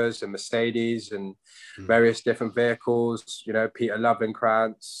Rovers and Mercedes and various different vehicles, you know, Peter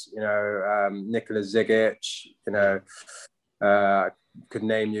Lovenkrands, you know, Nicolas Zigic, you know, could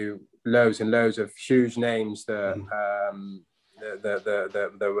name you loads and loads of huge names that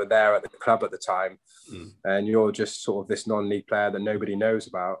were there at the club at the time. And you're just sort of this non-league player that nobody knows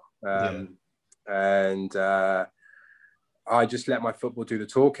about. And I just let my football do the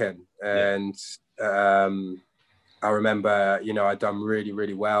talking. And I remember, you know, I'd done really,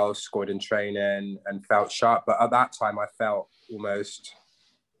 really well, scored in training and felt sharp. But at that time, I felt almost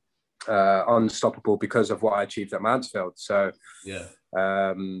unstoppable because of what I achieved at Mansfield. So,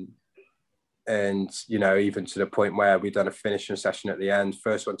 and, you know, even to the point where we'd done a finishing session at the end,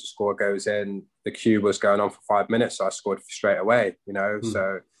 first one to score goes in, the queue was going on for 5 minutes. So I scored straight away, you know,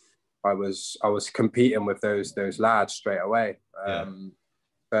 so I was competing with those lads straight away.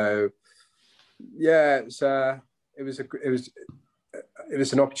 So yeah, it was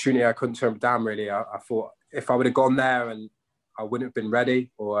an opportunity I couldn't turn down. Really, I thought if I would have gone there and I wouldn't have been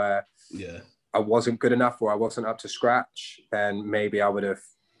ready, or I wasn't good enough, or I wasn't up to scratch, then maybe I would have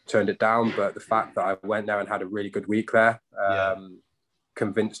turned it down. But the fact that I went there and had a really good week there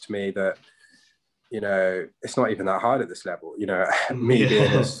convinced me that, you know, it's not even that hard at this level, you know, me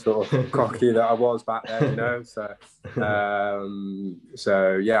being as sort of cocky that I was back then, you know,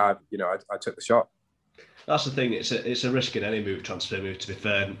 so yeah, I took the shot. That's the thing. It's a risk in any transfer move. To be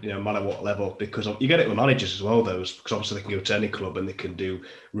fair, no matter what level, because you get it with managers as well. Those because obviously they can go to any club and they can do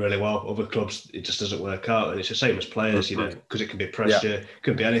really well. Other clubs, it just doesn't work out, and it's the same as players. Because it can be Yeah. pressure, it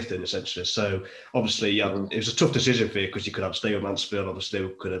could be anything essentially. So obviously, it was a tough decision for you because you could have stayed with Mansfield. Obviously,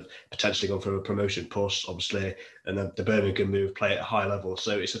 could have potentially gone for a promotion push. Obviously, and then the Birmingham move, play at a high level.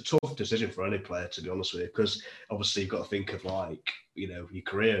 So it's a tough decision for any player, to be honest with you, because obviously you've got to think of your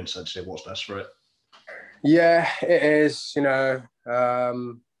career and essentially what's best for it. Yeah, it is. It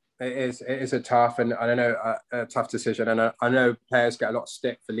is a tough and I don't know a tough decision, and I know players get a lot of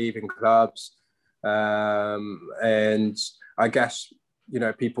stick for leaving clubs, and I guess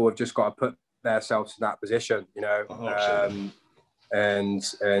people have just got to put themselves in that position, and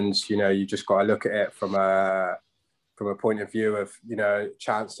you just got to look at it from a point of view of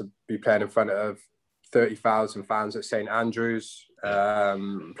chance to be playing in front of 30,000 fans at St Andrews,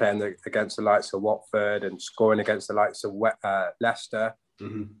 playing against the likes of Watford and scoring against the likes of Leicester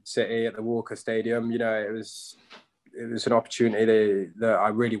City at the Walker Stadium. It was an opportunity that I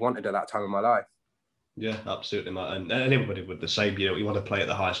really wanted at that time of my life. Yeah, absolutely, Matt. And anybody would the same. You want to play at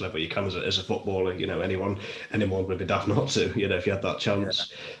the highest level you can as a footballer. Anyone would be daft not to. If you had that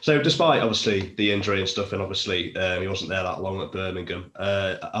chance. Yeah. So, despite obviously the injury and stuff, and obviously he wasn't there that long at Birmingham.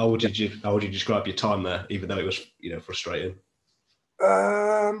 How would you describe your time there? Even though it was frustrating.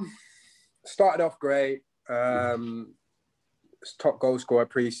 Started off great. Top goal scorer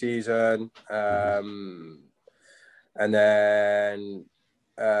pre-season, and then.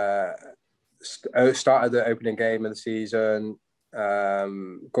 Started the opening game of the season,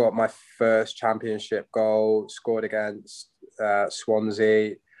 got my first championship goal, scored against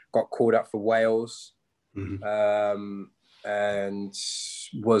Swansea, got called up for Wales, and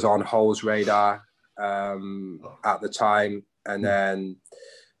was on Hull's radar at the time, and then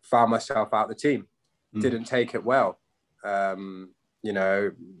found myself out the team. Didn't take it well. Again,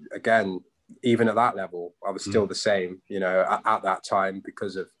 even at that level, I was still the same, at that time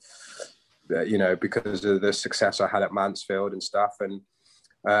because of the success I had at Mansfield and stuff. And,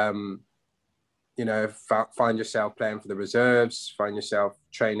 find yourself playing for the reserves, find yourself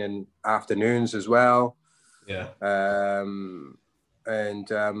training afternoons as well. Yeah. And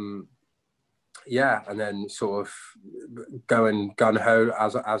then sort of going gung-ho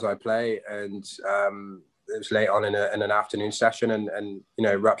as I play. And it was late on in an afternoon session and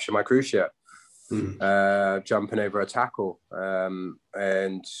rupture my cruciate, jumping over a tackle.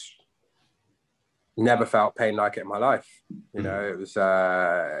 And never felt pain like it in my life. It was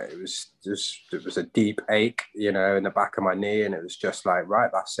a deep ache, in the back of my knee, and it was just like, right,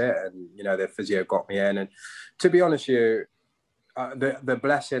 that's it. And the physio got me in, and to be honest with you, the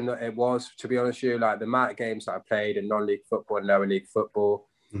blessing that it was, to be honest with you, like the amount of games that I played in non-league football and lower league football,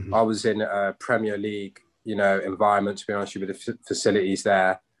 I was in a Premier League environment, to be honest with you, with the facilities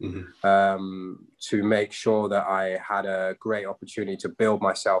there. To make sure that I had a great opportunity to build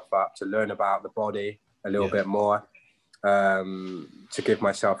myself up, to learn about the body a little bit more, to give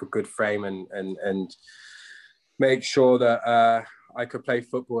myself a good frame and make sure that I could play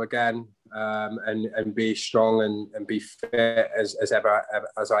football again, and be strong and be fit as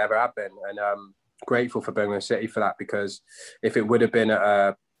I ever have been. And grateful for Birmingham City for that, because if it would have been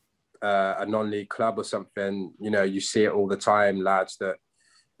a non-league club or something, you see it all the time, lads that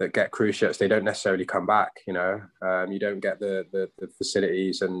get cruciates, they don't necessarily come back. You don't get the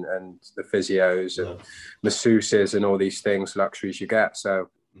facilities and the physios and masseuses and all these things, luxuries you get. So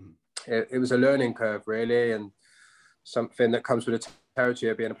it was a learning curve, really, and something that comes with the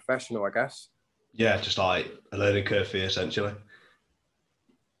territory of being a professional, I guess. Yeah, just like a learning curve for you, essentially.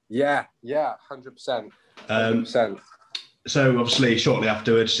 Yeah, 100%. 100%. So obviously, shortly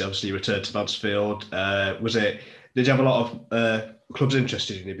afterwards, you returned to Mansfield. Did you have a lot of clubs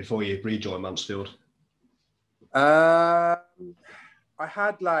interested in you before you rejoined Mansfield? I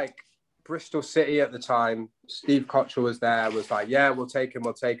had Bristol City at the time. Steve Cottrell was there, was like, yeah, we'll take him.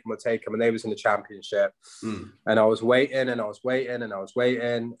 And they was in the Championship. And I was waiting. And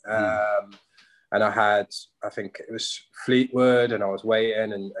I had, I think it was Fleetwood, and I was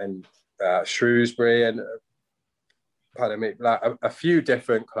waiting, and Shrewsbury, and pardon me, a few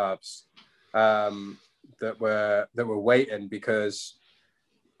different clubs that were waiting, because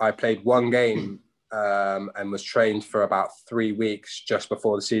I played one game and was trained for about 3 weeks just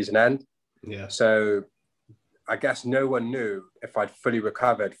before the season end. Yeah. So I guess no one knew if I'd fully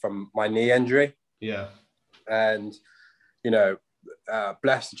recovered from my knee injury. Yeah. And,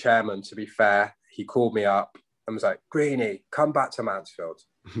 bless the chairman, to be fair, he called me up and was like, Greenie, come back to Mansfield.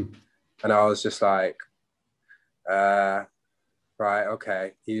 And I was just like, right,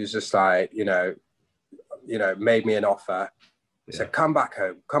 okay. He was just like, made me an offer. He said, "Come back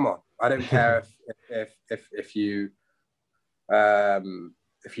home. Come on. I don't care if you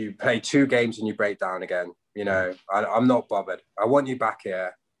play 2 games and you break down again. I'm not bothered. I want you back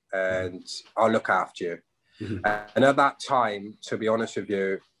here, and I'll look after you." And at that time, to be honest with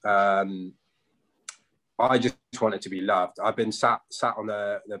you, I just wanted to be loved. I've been sat on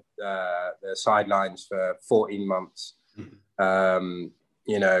the sidelines for 14 months, going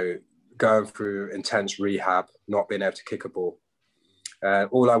through intense rehab, not being able to kick a ball.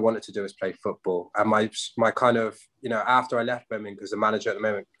 All I wanted to do was play football. And my kind of, after I left Birmingham, because the manager at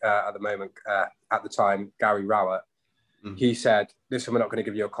the time, Gary Rowett, he said, "Listen, we're not going to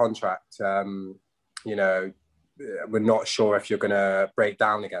give you a contract. We're not sure if you're going to break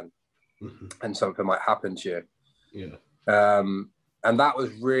down again and something might happen to you." And that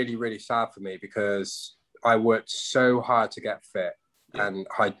was really, really sad for me, because I worked so hard to get fit. And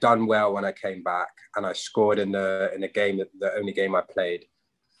I'd done well when I came back, and I scored in the game, the only game I played.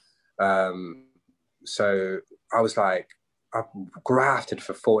 So I was like, I've grafted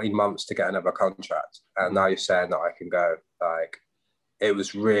for 14 months to get another contract, and now you're saying that I can go. Like, it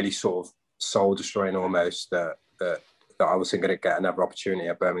was really sort of soul destroying almost that I wasn't going to get another opportunity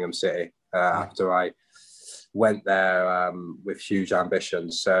at Birmingham City after I went there with huge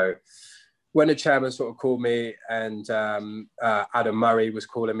ambitions. So when the chairman sort of called me, and Adam Murray was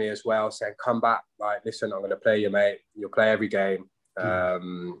calling me as well, saying, "Come back, like, listen, I'm going to play you, mate. You'll play every game.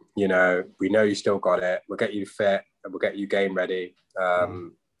 We know you still got it. We'll get you fit, and we'll get you game ready."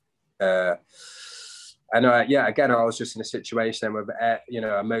 Again, I was just in a situation with,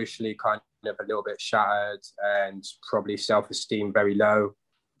 emotionally kind of a little bit shattered, and probably self-esteem very low.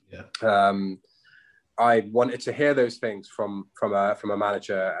 I wanted to hear those things from a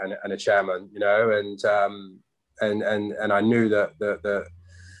manager and a chairman, and I knew that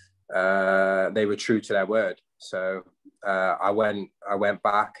they were true to their word. So I went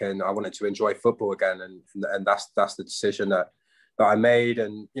back, and I wanted to enjoy football again, and that's the decision that I made.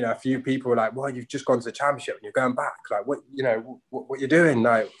 And a few people were like, "Well, you've just gone to the championship and you're going back. Like, what you're doing,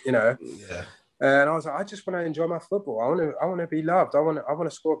 like, And I was like, I just want to enjoy my football. I want to be loved. I want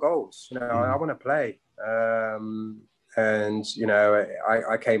to score goals. I want to play. I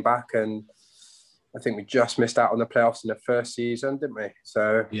came back, and I think we just missed out on the playoffs in the first season, didn't we?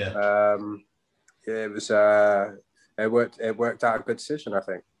 So it was it worked out a good decision, I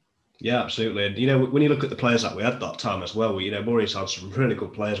think. Yeah, absolutely. And, when you look at the players that we had that time as well, Murray's had some really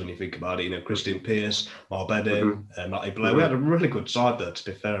good players when you think about it. Christian Pearce, Mark Bedding, Matty Blair. We had a really good side there, to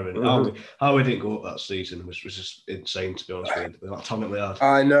be fair. And how we didn't go up that season was just insane, to be honest with you. That talent we had.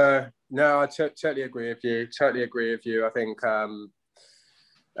 I know. No, I totally agree with you. I think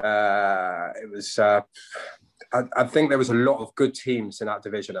it was... I think there was a lot of good teams in that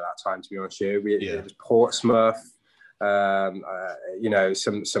division at that time, to be honest with you. It was Portsmouth. Some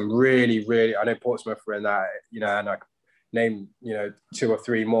really, really, I know Portsmouth were in that, and I named, 2 or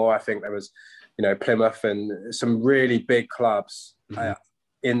 3 more. I think there was, Plymouth, and some really big clubs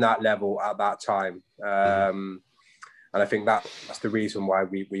in that level at that time. And I think that's the reason why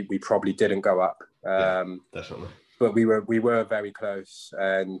we probably didn't go up. Definitely. But we were very close,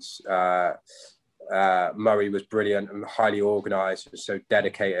 and Murray was brilliant and highly organised, and so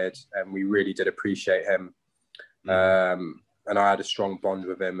dedicated, and we really did appreciate him. And I had a strong bond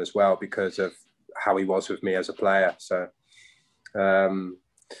with him as well because of how he was with me as a player. So,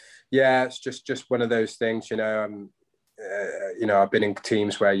 it's just one of those things, I've been in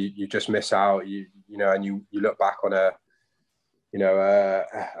teams where you just miss out, and you look back on a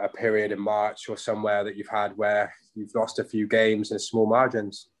period in March or somewhere that you've had where you've lost a few games in small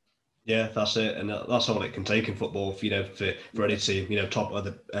margins. Yeah, that's it, and that's all it can take in football, for any team, top of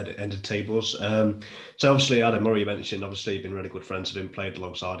the end of tables. So obviously, Adam Murray, you mentioned, obviously you've been really good friends with him, played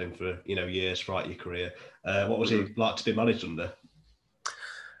alongside him for years throughout your career. What was he like to be managed under?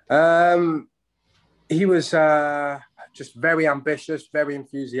 He was just very ambitious, very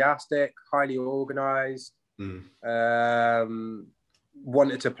enthusiastic, highly organised.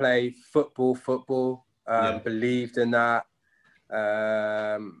 Wanted to play football. Believed in that.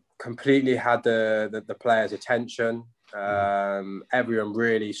 Completely had the players' attention. Everyone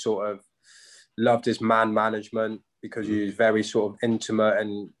really sort of loved his man management because he was very sort of intimate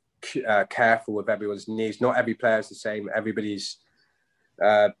and careful with everyone's needs. Not every player is the same. Everybody's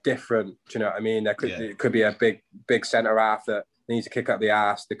different. Do you know what I mean? It could be a big centre half that needs to kick up the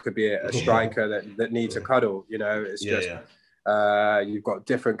ass. There could be a striker that needs a cuddle. It's just you've got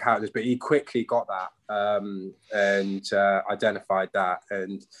different characters, but he quickly got that and identified that,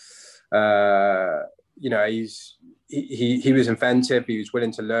 and he was inventive. He was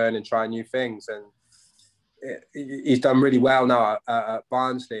willing to learn and try new things, and he's done really well now at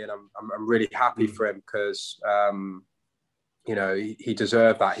Barnsley, and I'm really happy for him because you know, he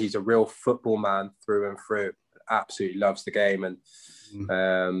deserved that. He's a real football man through and through. Absolutely loves the game, and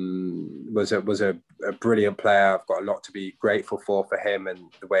was a brilliant player. I've got a lot to be grateful for him,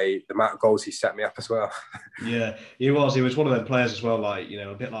 and the amount of goals he set me up as well. Yeah, he was one of them players as well, like, you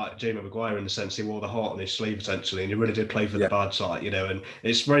know, a bit like Jamie Maguire in the sense he wore the heart on his sleeve essentially, and he really did play for the bad side, you know, and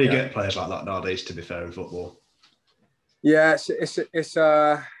it's rare you get players like that nowadays, to be fair, in football. Yeah,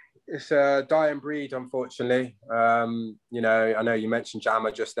 it's a dying breed, unfortunately. You know, I know you mentioned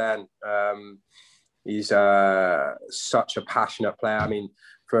Jammer just then. He's such a passionate player. I mean,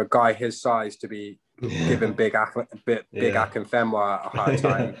 for a guy his size to be giving big Akinfenwa a hard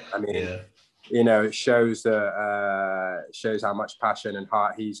time, I mean, you know, it shows shows how much passion and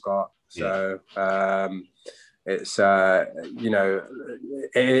heart he's got. So it's you know,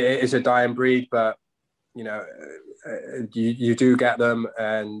 it is a dying breed, but you know, you do get them,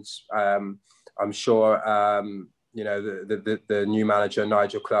 and I'm sure you know, the new manager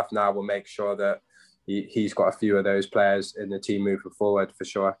Nigel Clough now will make sure that he's got a few of those players in the team moving forward for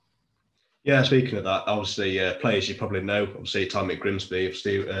sure. Yeah, speaking of that, obviously players you probably know, obviously Tommy Grimsby,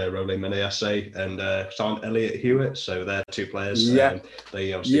 obviously Roland Menayase and Sean Elliott Hewitt. So they're two players.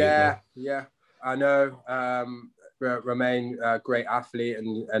 They obviously I know. Romain, a great athlete,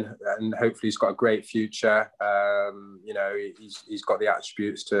 and hopefully he's got a great future. You know, he's got the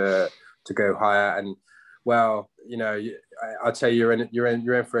attributes to go higher. And well, you know, I'd say you're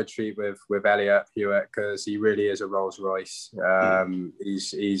in for a treat with Elliott Hewitt, because he really is a Rolls Royce.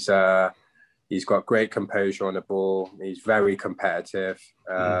 He's got great composure on the ball. He's very competitive,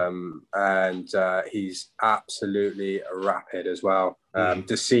 and he's absolutely rapid as well.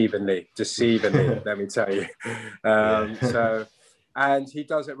 Deceivingly, let me tell you. So, and he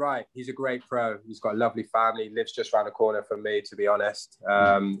does it right. He's a great pro. He's got a lovely family. He lives just around the corner from me, to be honest.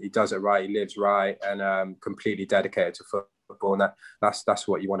 He does it right. He lives right, and completely dedicated to football. And that's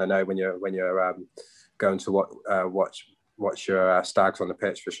what you want to know when you're going to watch your Stags on the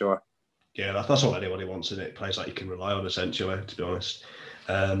pitch, for sure. Yeah, that's all anybody wants, isn't it? Players that you can rely on, essentially, to be honest.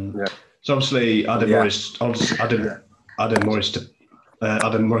 So obviously, Adam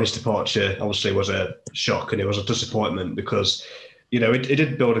Morris' departure obviously was a shock, and it was a disappointment because, you know, it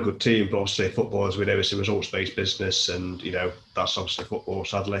did build a good team, but obviously football, as we know, is a results-based business, and, you know, that's obviously football,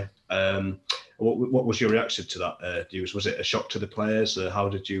 sadly. What was your reaction to that news? Was it a shock to the players? How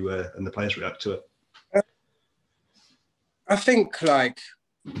did you and the players react to it? I think, like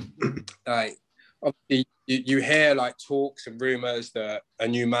obviously you hear like talks and rumors that a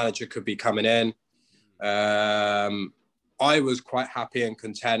new manager could be coming in. I was quite happy and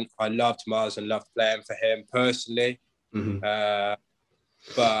content. I loved Mars and loved playing for him personally.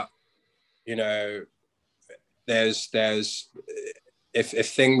 But you know, there's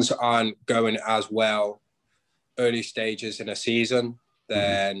if things aren't going as well early stages in a season,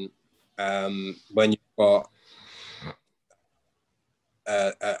 then when you've got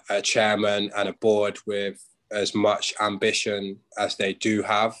a chairman and a board with as much ambition as they do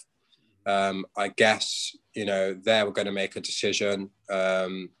have, I guess, you know, they were going to make a decision,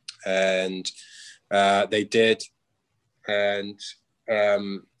 and they did, and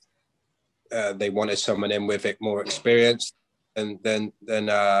they wanted someone in with more experience than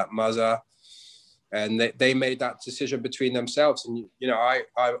Mazza, and they made that decision between themselves. And you know,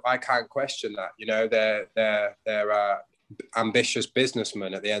 I can't question that. You know, they're ambitious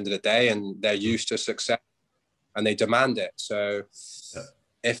businessmen at the end of the day, and they're used to success, and they demand it. So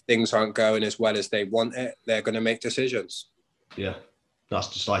if things aren't going as well as they want it, they're going to make decisions. Yeah, that's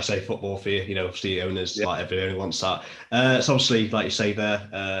just like, say, football for you. You know, obviously owners, like everybody wants that. So obviously, like you say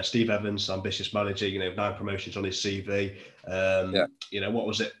there, Steve Evans, ambitious manager, you know, 9 promotions on his CV. You know, what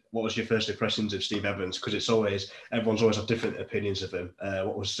was your first impressions of Steve Evans? Because it's always, everyone's always have different opinions of him.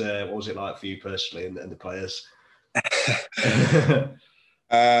 What was it like for you personally and the players?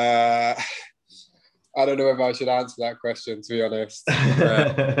 I don't know if I should answer that question, to be honest.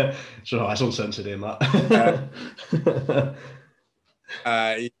 So it's uncensored in that.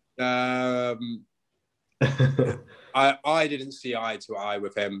 I didn't see eye to eye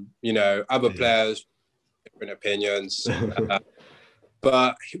with him. You know, other players, different opinions.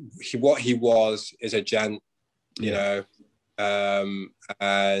 But what he was is a gent, you know,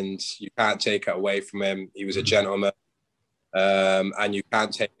 and you can't take it away from him. He was a gentleman. And you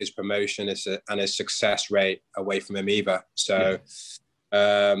can't take his promotion and his success rate away from him either. So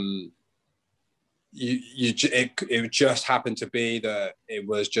it just happened to be that it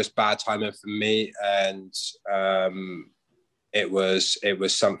was just bad timing for me, and it was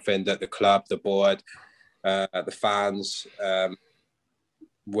something that the club, the board, the fans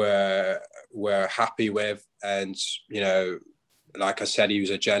were happy with. And, you know, like I said, he was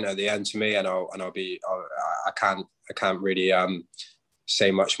a gent at the end to me, and I can't really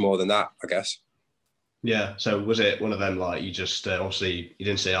say much more than that, I guess. Yeah. So was it one of them, like, you just obviously you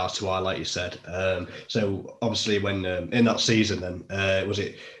didn't say eye to eye, like you said. So obviously when in that season, then was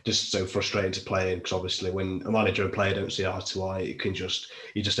it just so frustrating to play in? Because obviously when a manager and player don't see eye to eye, you just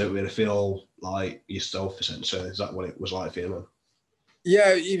don't really feel like yourself. So is that what it was like feeling?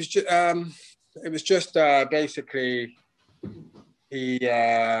 Yeah, it was just basically he.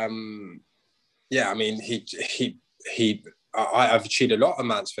 Yeah, I mean I've achieved a lot at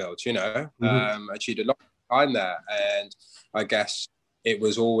Mansfield, you know. I achieved a lot of time there, and I guess it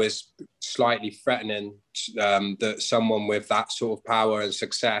was always slightly threatening that someone with that sort of power and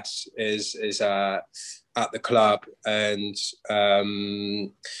success is at the club, and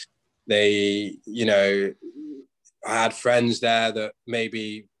they, you know, I had friends there that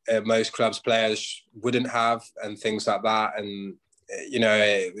maybe most clubs players wouldn't have, and things like that, and you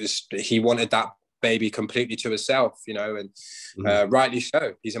know, he wanted that baby completely to himself, you know, and rightly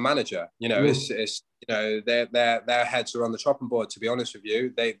so. He's a manager, you know. It's you know, their heads are on the chopping board. To be honest with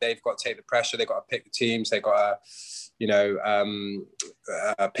you, they've got to take the pressure. They've got to pick the teams. They've got to, you know,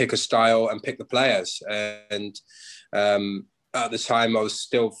 pick a style and pick the players. And at the time, I was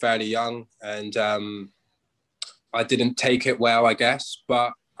still fairly young, and I didn't take it well, I guess,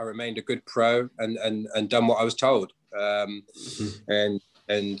 but I remained a good pro and done what I was told.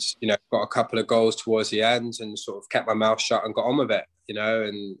 And you know, got a couple of goals towards the end, and sort of kept my mouth shut and got on with it, you know.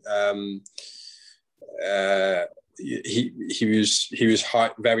 And he was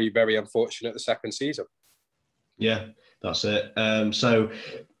very, very unfortunate the second season. Yeah, that's it. So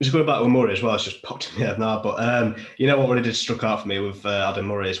just going back with Murray as well, it's just popped in my head now. But you know what really did struck out for me with Adam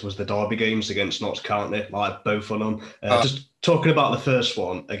Murray's was the derby games against Notts County, like both of them. Just talking about the first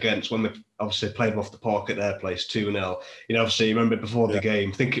one against when we obviously played them off the park at their place 2-0. You know, obviously, you remember before the game,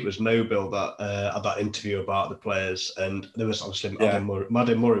 I think it was Noble that had that interview about the players, and there was obviously Adam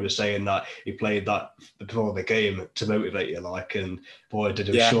Murray was saying that he played that before the game to motivate you, like, and boy, did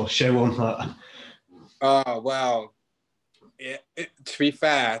it show on that. Oh, well, to be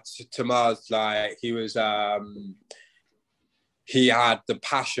fair to Mars, like, he was, he had the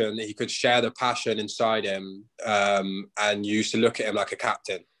passion, he could share the passion inside him, and you used to look at him like a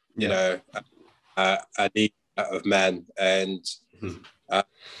captain, you know, a leader of men. And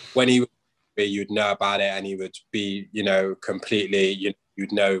when he would be, you'd know about it, and he would be, you know, completely,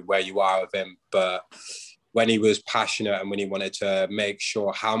 you'd know where you are with him. But when he was passionate and when he wanted to make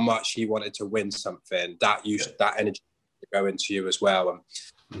sure how much he wanted to win something, that energy to go into you as well.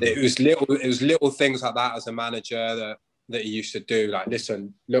 And it was little things like that as a manager that he used to do. Like,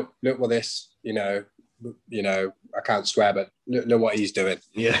 listen, look what this, you know, I can't swear, but look what he's doing.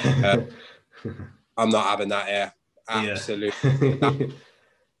 Yeah. I'm not having that here. Absolutely.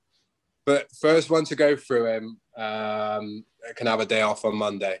 But first one to go through him, can have a day off on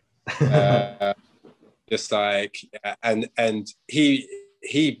Monday. Just like, and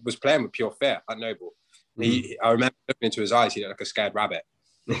he was playing with pure fear at Noble. I remember looking into his eyes, he looked like a scared rabbit.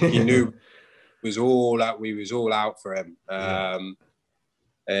 He knew we was all out for him.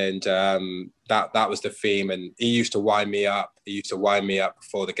 And that was the theme. And he used to wind me up. He used to wind me up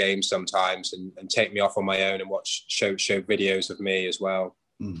before the game sometimes, and take me off on my own and show videos of me as well.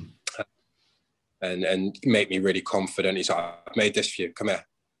 And make me really confident. He's like, I've made this for you. Come here.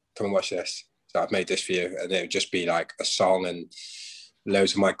 Come and watch this. So I've made this for you. And it would just be like a song and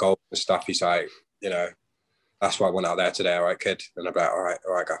loads of my goals and stuff. He's like, you know, that's why I went out there today. All right, kid. And I'm like, all right,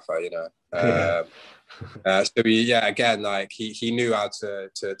 Gaffer, you know. So again, like, he knew how to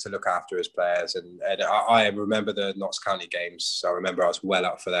look after his players. And I remember the Notts County games. I remember I was well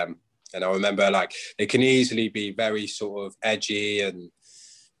up for them. And I remember, like, they can easily be very sort of edgy and,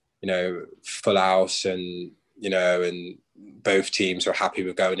 you know, full house, and, you know, and both teams are happy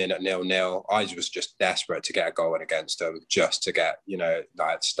with going in at 0-0. I was just desperate to get a goal in against them, just to get, you know,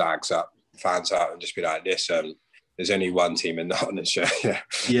 like, fans up, and just be like, listen, there's only one team in Nottinghamshire.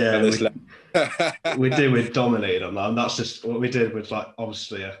 We dominated on that, and that's just what we did. With, like,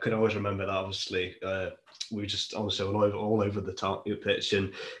 obviously, I can always remember that. Obviously, we just obviously all over the pitch,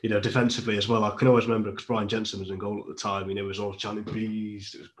 and, you know, defensively as well. I can always remember because Brian Jensen was in goal at the time. You know, it was all chanting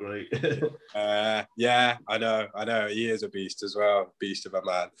 "beast." It was great. Yeah, I know. He is a beast as well. Beast of a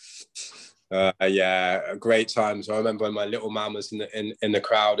man. Great times. I remember when my little man was in the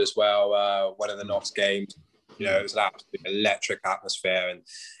crowd as well. One of the Notts games. You know, it was an absolute electric atmosphere, and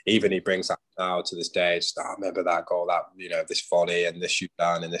even he brings that now to this day. Just, I remember that goal, that, you know, this volley and this shoot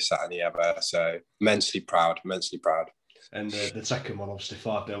down and this, that, and the other. So immensely proud. And the second one, obviously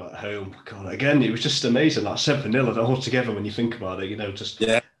 5-0 at home. God, again, it was just amazing. That 7-0 altogether when you think about it. You know, just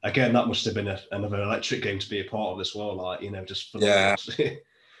again, that must have been another electric game to be a part of as well. Like, you know, just phenomenal. Yeah.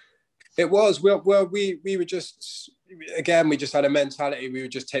 It was. Well, we were just, again, we just had a mentality. We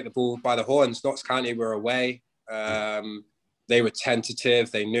would just take the ball by the horns. Notts County were away. They were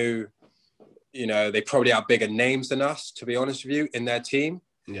tentative. They knew, you know, they probably had bigger names than us, to be honest with you, in their team.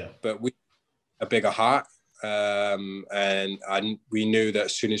 Yeah. But we had a bigger heart. And we knew that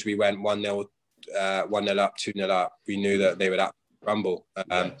as soon as we went 1-0 up, 2-0 up, we knew that they would rumble.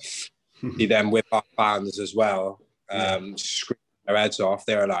 He then with our fans as well, screaming their heads off.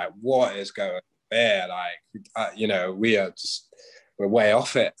 They were like, "What is going on there?" Like, you know, we're way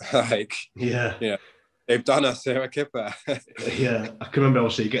off it. Like, you know, they've done us. They're a kipper. Yeah, I can remember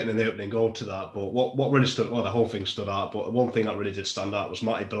obviously getting in the opening goal to that. But what really stood, well, the whole thing stood out. But one thing that really did stand out was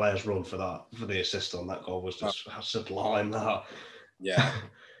Matty Blair's run for the assist on that goal was just sublime. That. Yeah.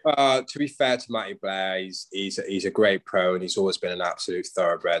 To be fair to Matty Blair, he's a great pro, and he's always been an absolute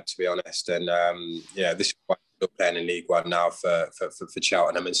thoroughbred, to be honest. And yeah, this is why he's still playing in League One now for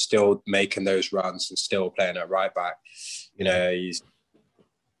Cheltenham, and still making those runs and still playing at right back. You know, he's.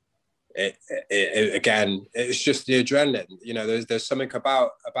 Again, it's just the adrenaline. You know, there's something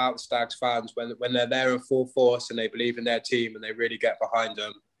about Stags fans when they're there in full force and they believe in their team and they really get behind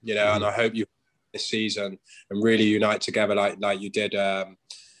them. You know, and I hope you this season and really unite together like you did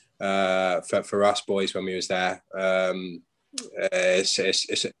for us boys when we was there. It's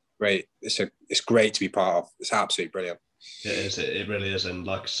great to be part of. It's absolutely brilliant. It is. It really is. And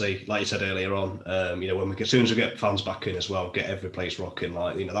like you said earlier on, you know, as soon as we get fans back in as well, get every place rocking.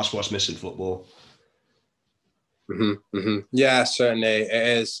 Like, you know, that's what's missing football. Yeah, certainly it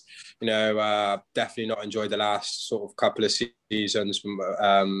is. You know, definitely not enjoyed the last sort of couple of seasons.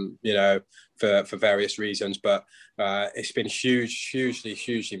 You know, for various reasons, but it's been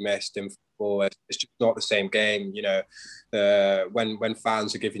hugely missed in football. It's just not the same game. You know, when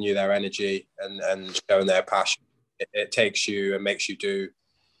fans are giving you their energy and showing their passion. It takes you and makes you do,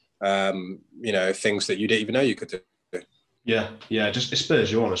 you know, things that you didn't even know you could do. Yeah, just it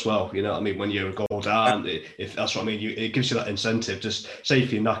spurs you on as well. You know what I mean? When you're a goal down, if that's what I mean, it gives you that incentive. Just say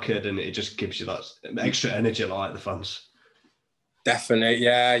if you're knackered, and it just gives you that extra energy, like the fans. Definitely,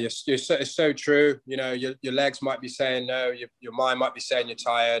 yeah. It's so true. You know, your legs might be saying no, your mind might be saying you're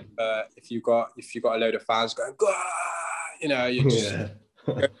tired, but if you got a load of fans going, you know, you just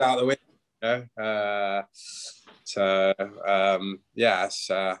go out the window. You know? So yeah,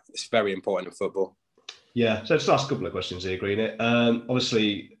 it's very important in football. Yeah. So just ask a couple of questions here, Green.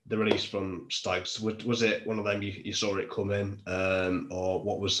 Obviously, the release from Stags, was it one of them you saw it come in, or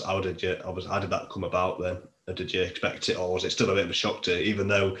what was? How did that come about then? Or did you expect it, or was it still a bit of a shock to you, even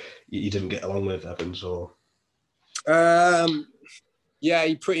though you didn't get along with Evans? Or yeah,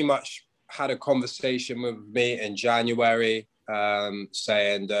 he pretty much had a conversation with me in January,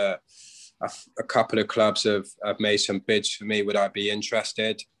 saying that. A couple of clubs have made some bids for me. Would I be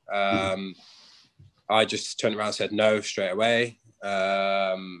interested? I just turned around and said no straight away.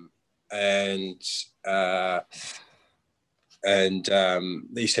 And he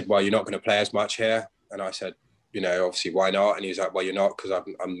said, well, you're not going to play as much here. And I said, you know, obviously, why not? And he was like, well, you're not, because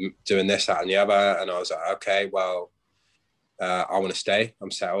I'm doing this, that, and the other. And I was like, okay, well, I want to stay.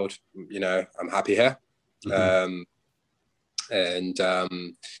 I'm settled. You know, I'm happy here.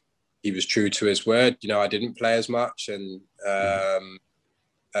 He was true to his word. You know, I didn't play as much, and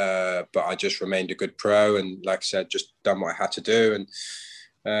but I just remained a good pro, and like I said, just done what I had to do.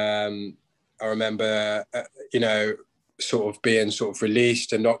 And I remember, you know, sort of being sort of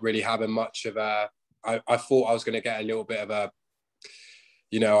released and not really having much of a. I thought I was going to get a little bit of a,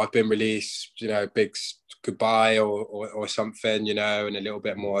 you know, I've been released, you know, big goodbye or something, you know, and a little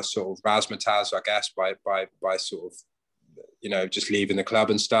bit more sort of razzmatazz, I guess, by sort of. You know, just leaving the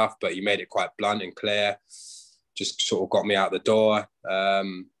club and stuff, but he made it quite blunt and clear, just sort of got me out the door.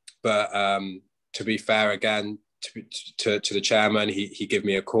 But to be fair, again, to the chairman, he gave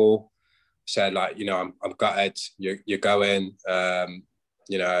me a call, said like, you know, I'm gutted, you're going,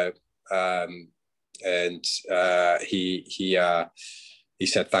 you know, and he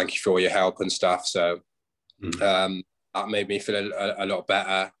said, thank you for all your help and stuff. So that made me feel a lot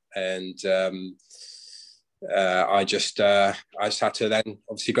better. And I just had to then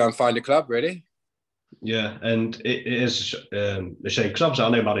obviously go and find a club, really. Yeah, and it is a shame because obviously I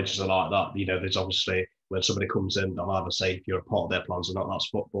know managers are like that. You know, there's obviously when somebody comes in, they'll either say if you're a part of their plans or not. That's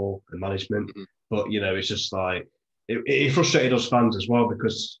football and management. Mm-hmm. But, you know, it's just like, it frustrated us fans as well,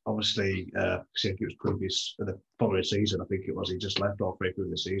 because obviously, I think it was previous, the following season, I think it was, he just left halfway through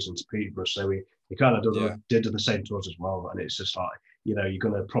the season to Peterborough. So he kind of did the same to us as well. And it's just like, you know, you're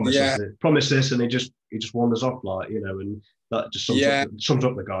going to promise this, and he just wanders off, like, you know, and that just sums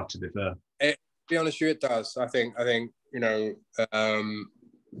up the guy, to be fair. To be honest with you, it does. I think, you know,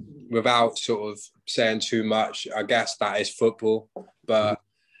 without sort of saying too much, I guess that is football. But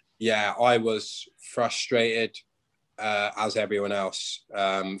yeah, I was frustrated, as everyone else,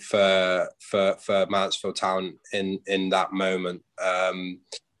 for Mansfield Town in that moment.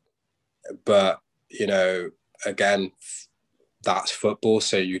 But, you know, again, that's football,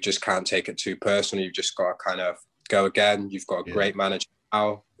 so you just can't take it too personally. You've just got to kind of go again. You've got a great manager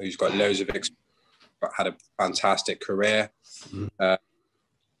now who's got loads of experience, had a fantastic career.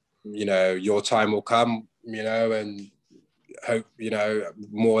 You know, your time will come, you know, and hope, you know,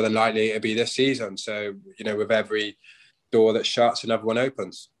 more than likely it'll be this season. So, you know, with every door that shuts, another one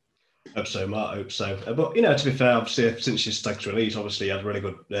opens. Hope so, Matt. Hope so. But, you know, to be fair, obviously, since your stag's release, obviously, you had really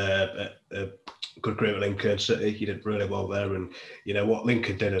good career at Lincoln City. You did really well there, and you know what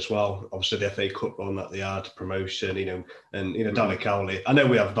Lincoln did as well. Obviously, the FA Cup run that they had, promotion, you know, and you know Danny Cowley. I know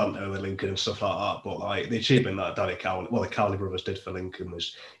we have banter with Lincoln and stuff like that, but like the achievement that Danny Cowley, well, the Cowley brothers did for Lincoln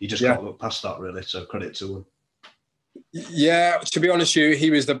was, you just can't look past that, really. So credit to them. Yeah, to be honest with you,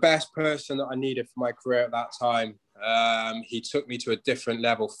 he was the best person that I needed for my career at that time. He took me to a different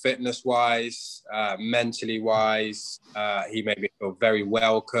level, fitness-wise, mentally-wise. He made me feel very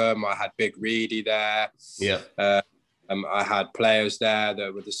welcome. I had Big Reedy there. Yeah. I had players there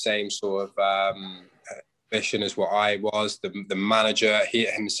that were the same sort of ambition as what I was. The manager, he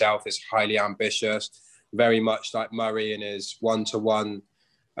himself is highly ambitious, very much like Murray in his one-to-one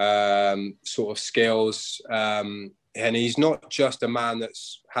sort of skills. And he's not just a man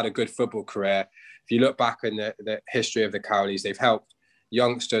that's had a good football career. If you look back in the history of the Cowleys, they've helped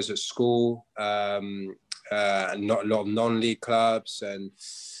youngsters at school, not a lot of non-league clubs, and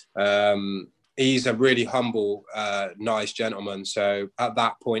he's a really humble, nice gentleman. So at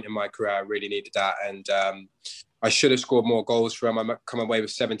that point in my career, I really needed that, and I should have scored more goals for him. I come away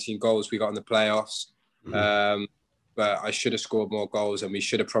with 17 goals we got in the playoffs, but I should have scored more goals, and we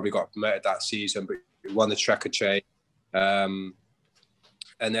should have probably got promoted that season. But we won the Treckerchain, and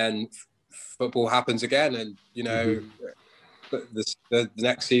then football happens again, and you know, the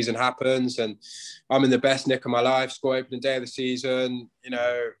next season happens, and I'm in the best nick of my life. Score opening day of the season, you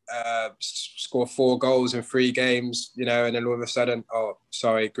know, score 4 goals in 3 games, you know, and then all of a sudden, oh,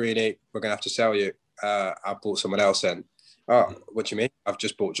 sorry, Greenie, we're gonna have to sell you. I bought someone else in. Oh, what do you mean? I've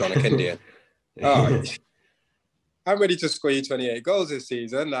just bought John Akindian. Oh, I'm ready to score you 28 goals this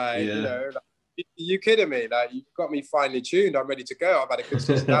season. Like, you know, like, you kidding me? Like, you've got me finely tuned. I'm ready to go. I've had a good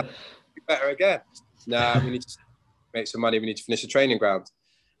season. Better again. Nah, we need to make some money. We need to finish the training ground.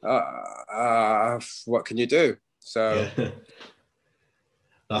 What can you do? So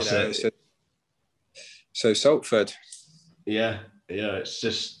that's it. So Salford. Yeah,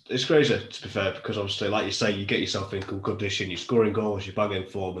 it's crazy, to be fair, because obviously, like you say, you get yourself in good condition, you're scoring goals, you're banging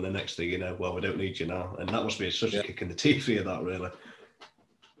form, and the next thing you know, well, we don't need you now, and that must be such a kick in the teeth for you, that really.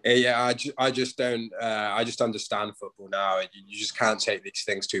 Yeah, I just don't. I just understand football now. You just can't take these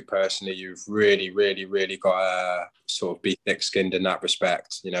things too personally. You've really, really, really got to sort of be thick-skinned in that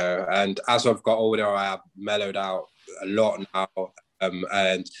respect, you know. And as I've got older, I have mellowed out a lot now.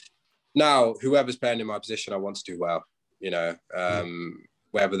 And now, whoever's playing in my position, I want to do well, you know.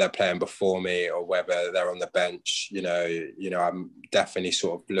 Whether they're playing before me or whether they're on the bench, you know, I'm definitely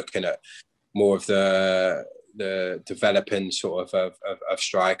sort of looking at more of the developing sort of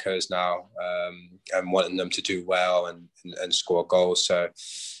strikers now, and wanting them to do well and score goals. So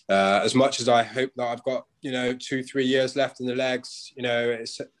as much as I hope that I've got, you know, 2-3 years left in the legs, you know,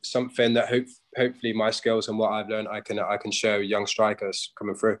 it's something that hopefully my skills and what I've learned, I can show young strikers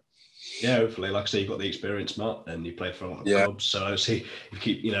coming through. Yeah, hopefully, like I say, you've got the experience, Matt, and you play for a lot of clubs, so obviously, if you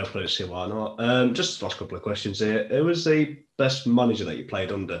keep, you know, playing, see why not. Just last couple of questions here. Who was the best manager that you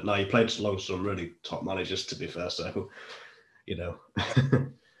played under? Now, you played along some really top managers, to be fair, so, you know.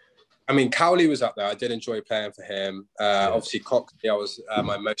 I mean, Cowley was up there. I did enjoy playing for him. Obviously, Coxey, I was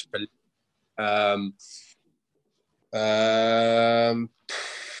my most...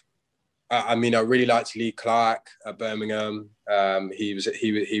 I mean, I really liked Lee Clark at Birmingham. He was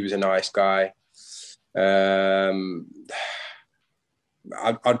a nice guy.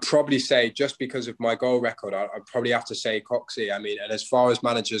 I'd probably say, just because of my goal record, I'd probably have to say Coxey. I mean, and as far as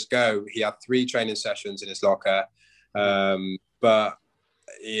managers go, he had 3 training sessions in his locker. But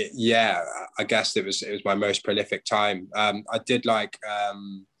yeah, I guess it was my most prolific time. I did like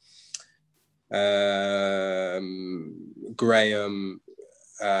Graham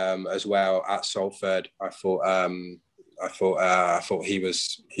as well at Salford. I thought he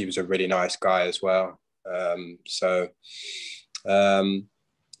was a really nice guy as well.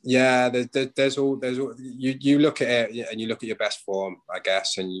 Yeah, there's all you look at it and you look at your best form, I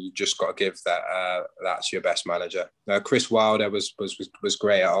guess, and you just got to give that that's your best manager. Chris Wilder was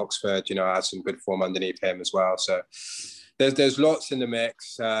great at Oxford. You know, I had some good form underneath him as well. So there's lots in the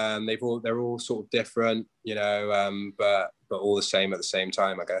mix. They're all sort of different, you know, but all the same at the same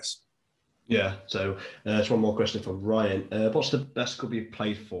time, I guess. Yeah. So there's one more question from Ryan. What's the best club you've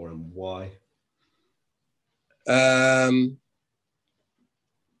played for and why?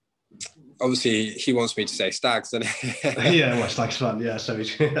 Obviously, he wants me to say Stags, doesn't he? Yeah, well, Stags fan. Yeah, so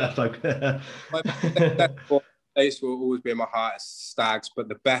he's like. My place will always be in my heart as Stags, but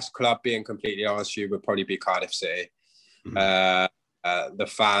the best club, being completely honest with you, would probably be Cardiff City. Mm-hmm. The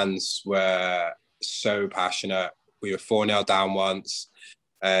fans were so passionate. We were 4-0 down once,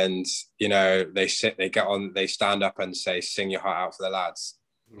 and you know they stand up and say, "Sing your heart out for the lads."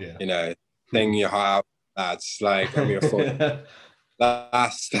 Yeah, you know, sing your heart out, lads. Like, and we were 4.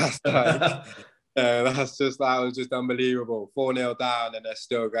 That's like, that was just unbelievable. 4-0 down, and they're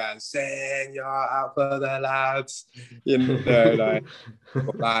still going, "Sing your heart out for the lads." You know, like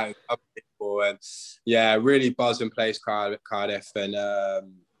that unbelievable. And yeah, really buzzing place, Cardiff, and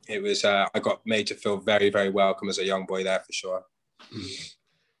it was. I got made to feel very, very welcome as a young boy there for sure.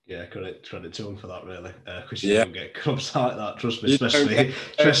 Yeah, credit to him for that, really. Because you don't get clubs like that, trust me.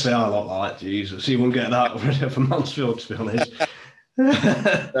 Especially I lot like Jesus. You wouldn't get that from Mansfield, to be honest.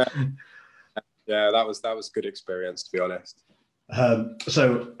 Yeah, that was a good experience, to be honest.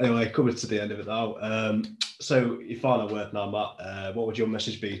 So anyway, coming to the end of it now. So your final word now, Matt. What would your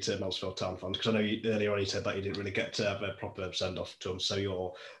message be to Mansfield Town fans? Because I know earlier on you said that you didn't really get to have a proper send off to them. So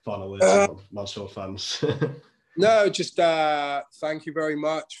your final word to Mansfield fans. No, just thank you very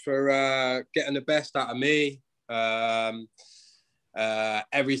much for getting the best out of me.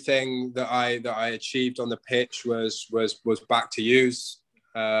 Everything that I achieved on the pitch was back to use,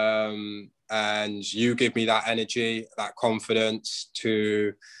 and you give me that energy, that confidence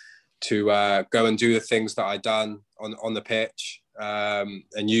to go and do the things that I done on the pitch,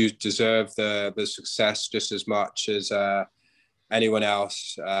 and you deserve the success just as much as anyone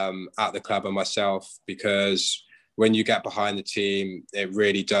else at the club and myself, because when you get behind the team, it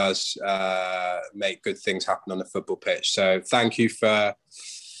really does make good things happen on the football pitch. So thank you for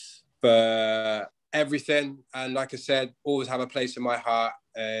everything. And like I said, always have a place in my heart.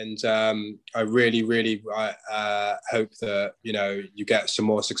 And I really, really hope that, you know, you get some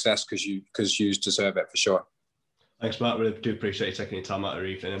more success because you deserve it for sure. Thanks, Matt. Really do appreciate you taking your time out of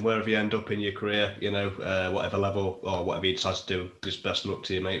your evening. And wherever you end up in your career, you know, whatever level or whatever you decide to do, just best of luck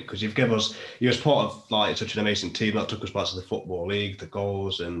to you, mate. Because you was part of like such an amazing team that took us back to the Football League, the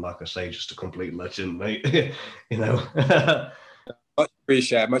goals, and like I say, just a complete legend, mate. You know. Much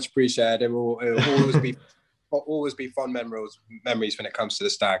appreciated. It will always be fond memories when it comes to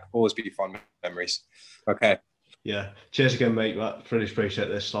the Stag. Always be fond memories. Okay. Yeah. Cheers again, mate. Matt. Really appreciate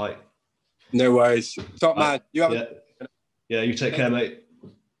this. Like. No worries. Top man. You have yeah, you take care, mate.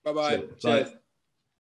 Bye-bye. Cheers.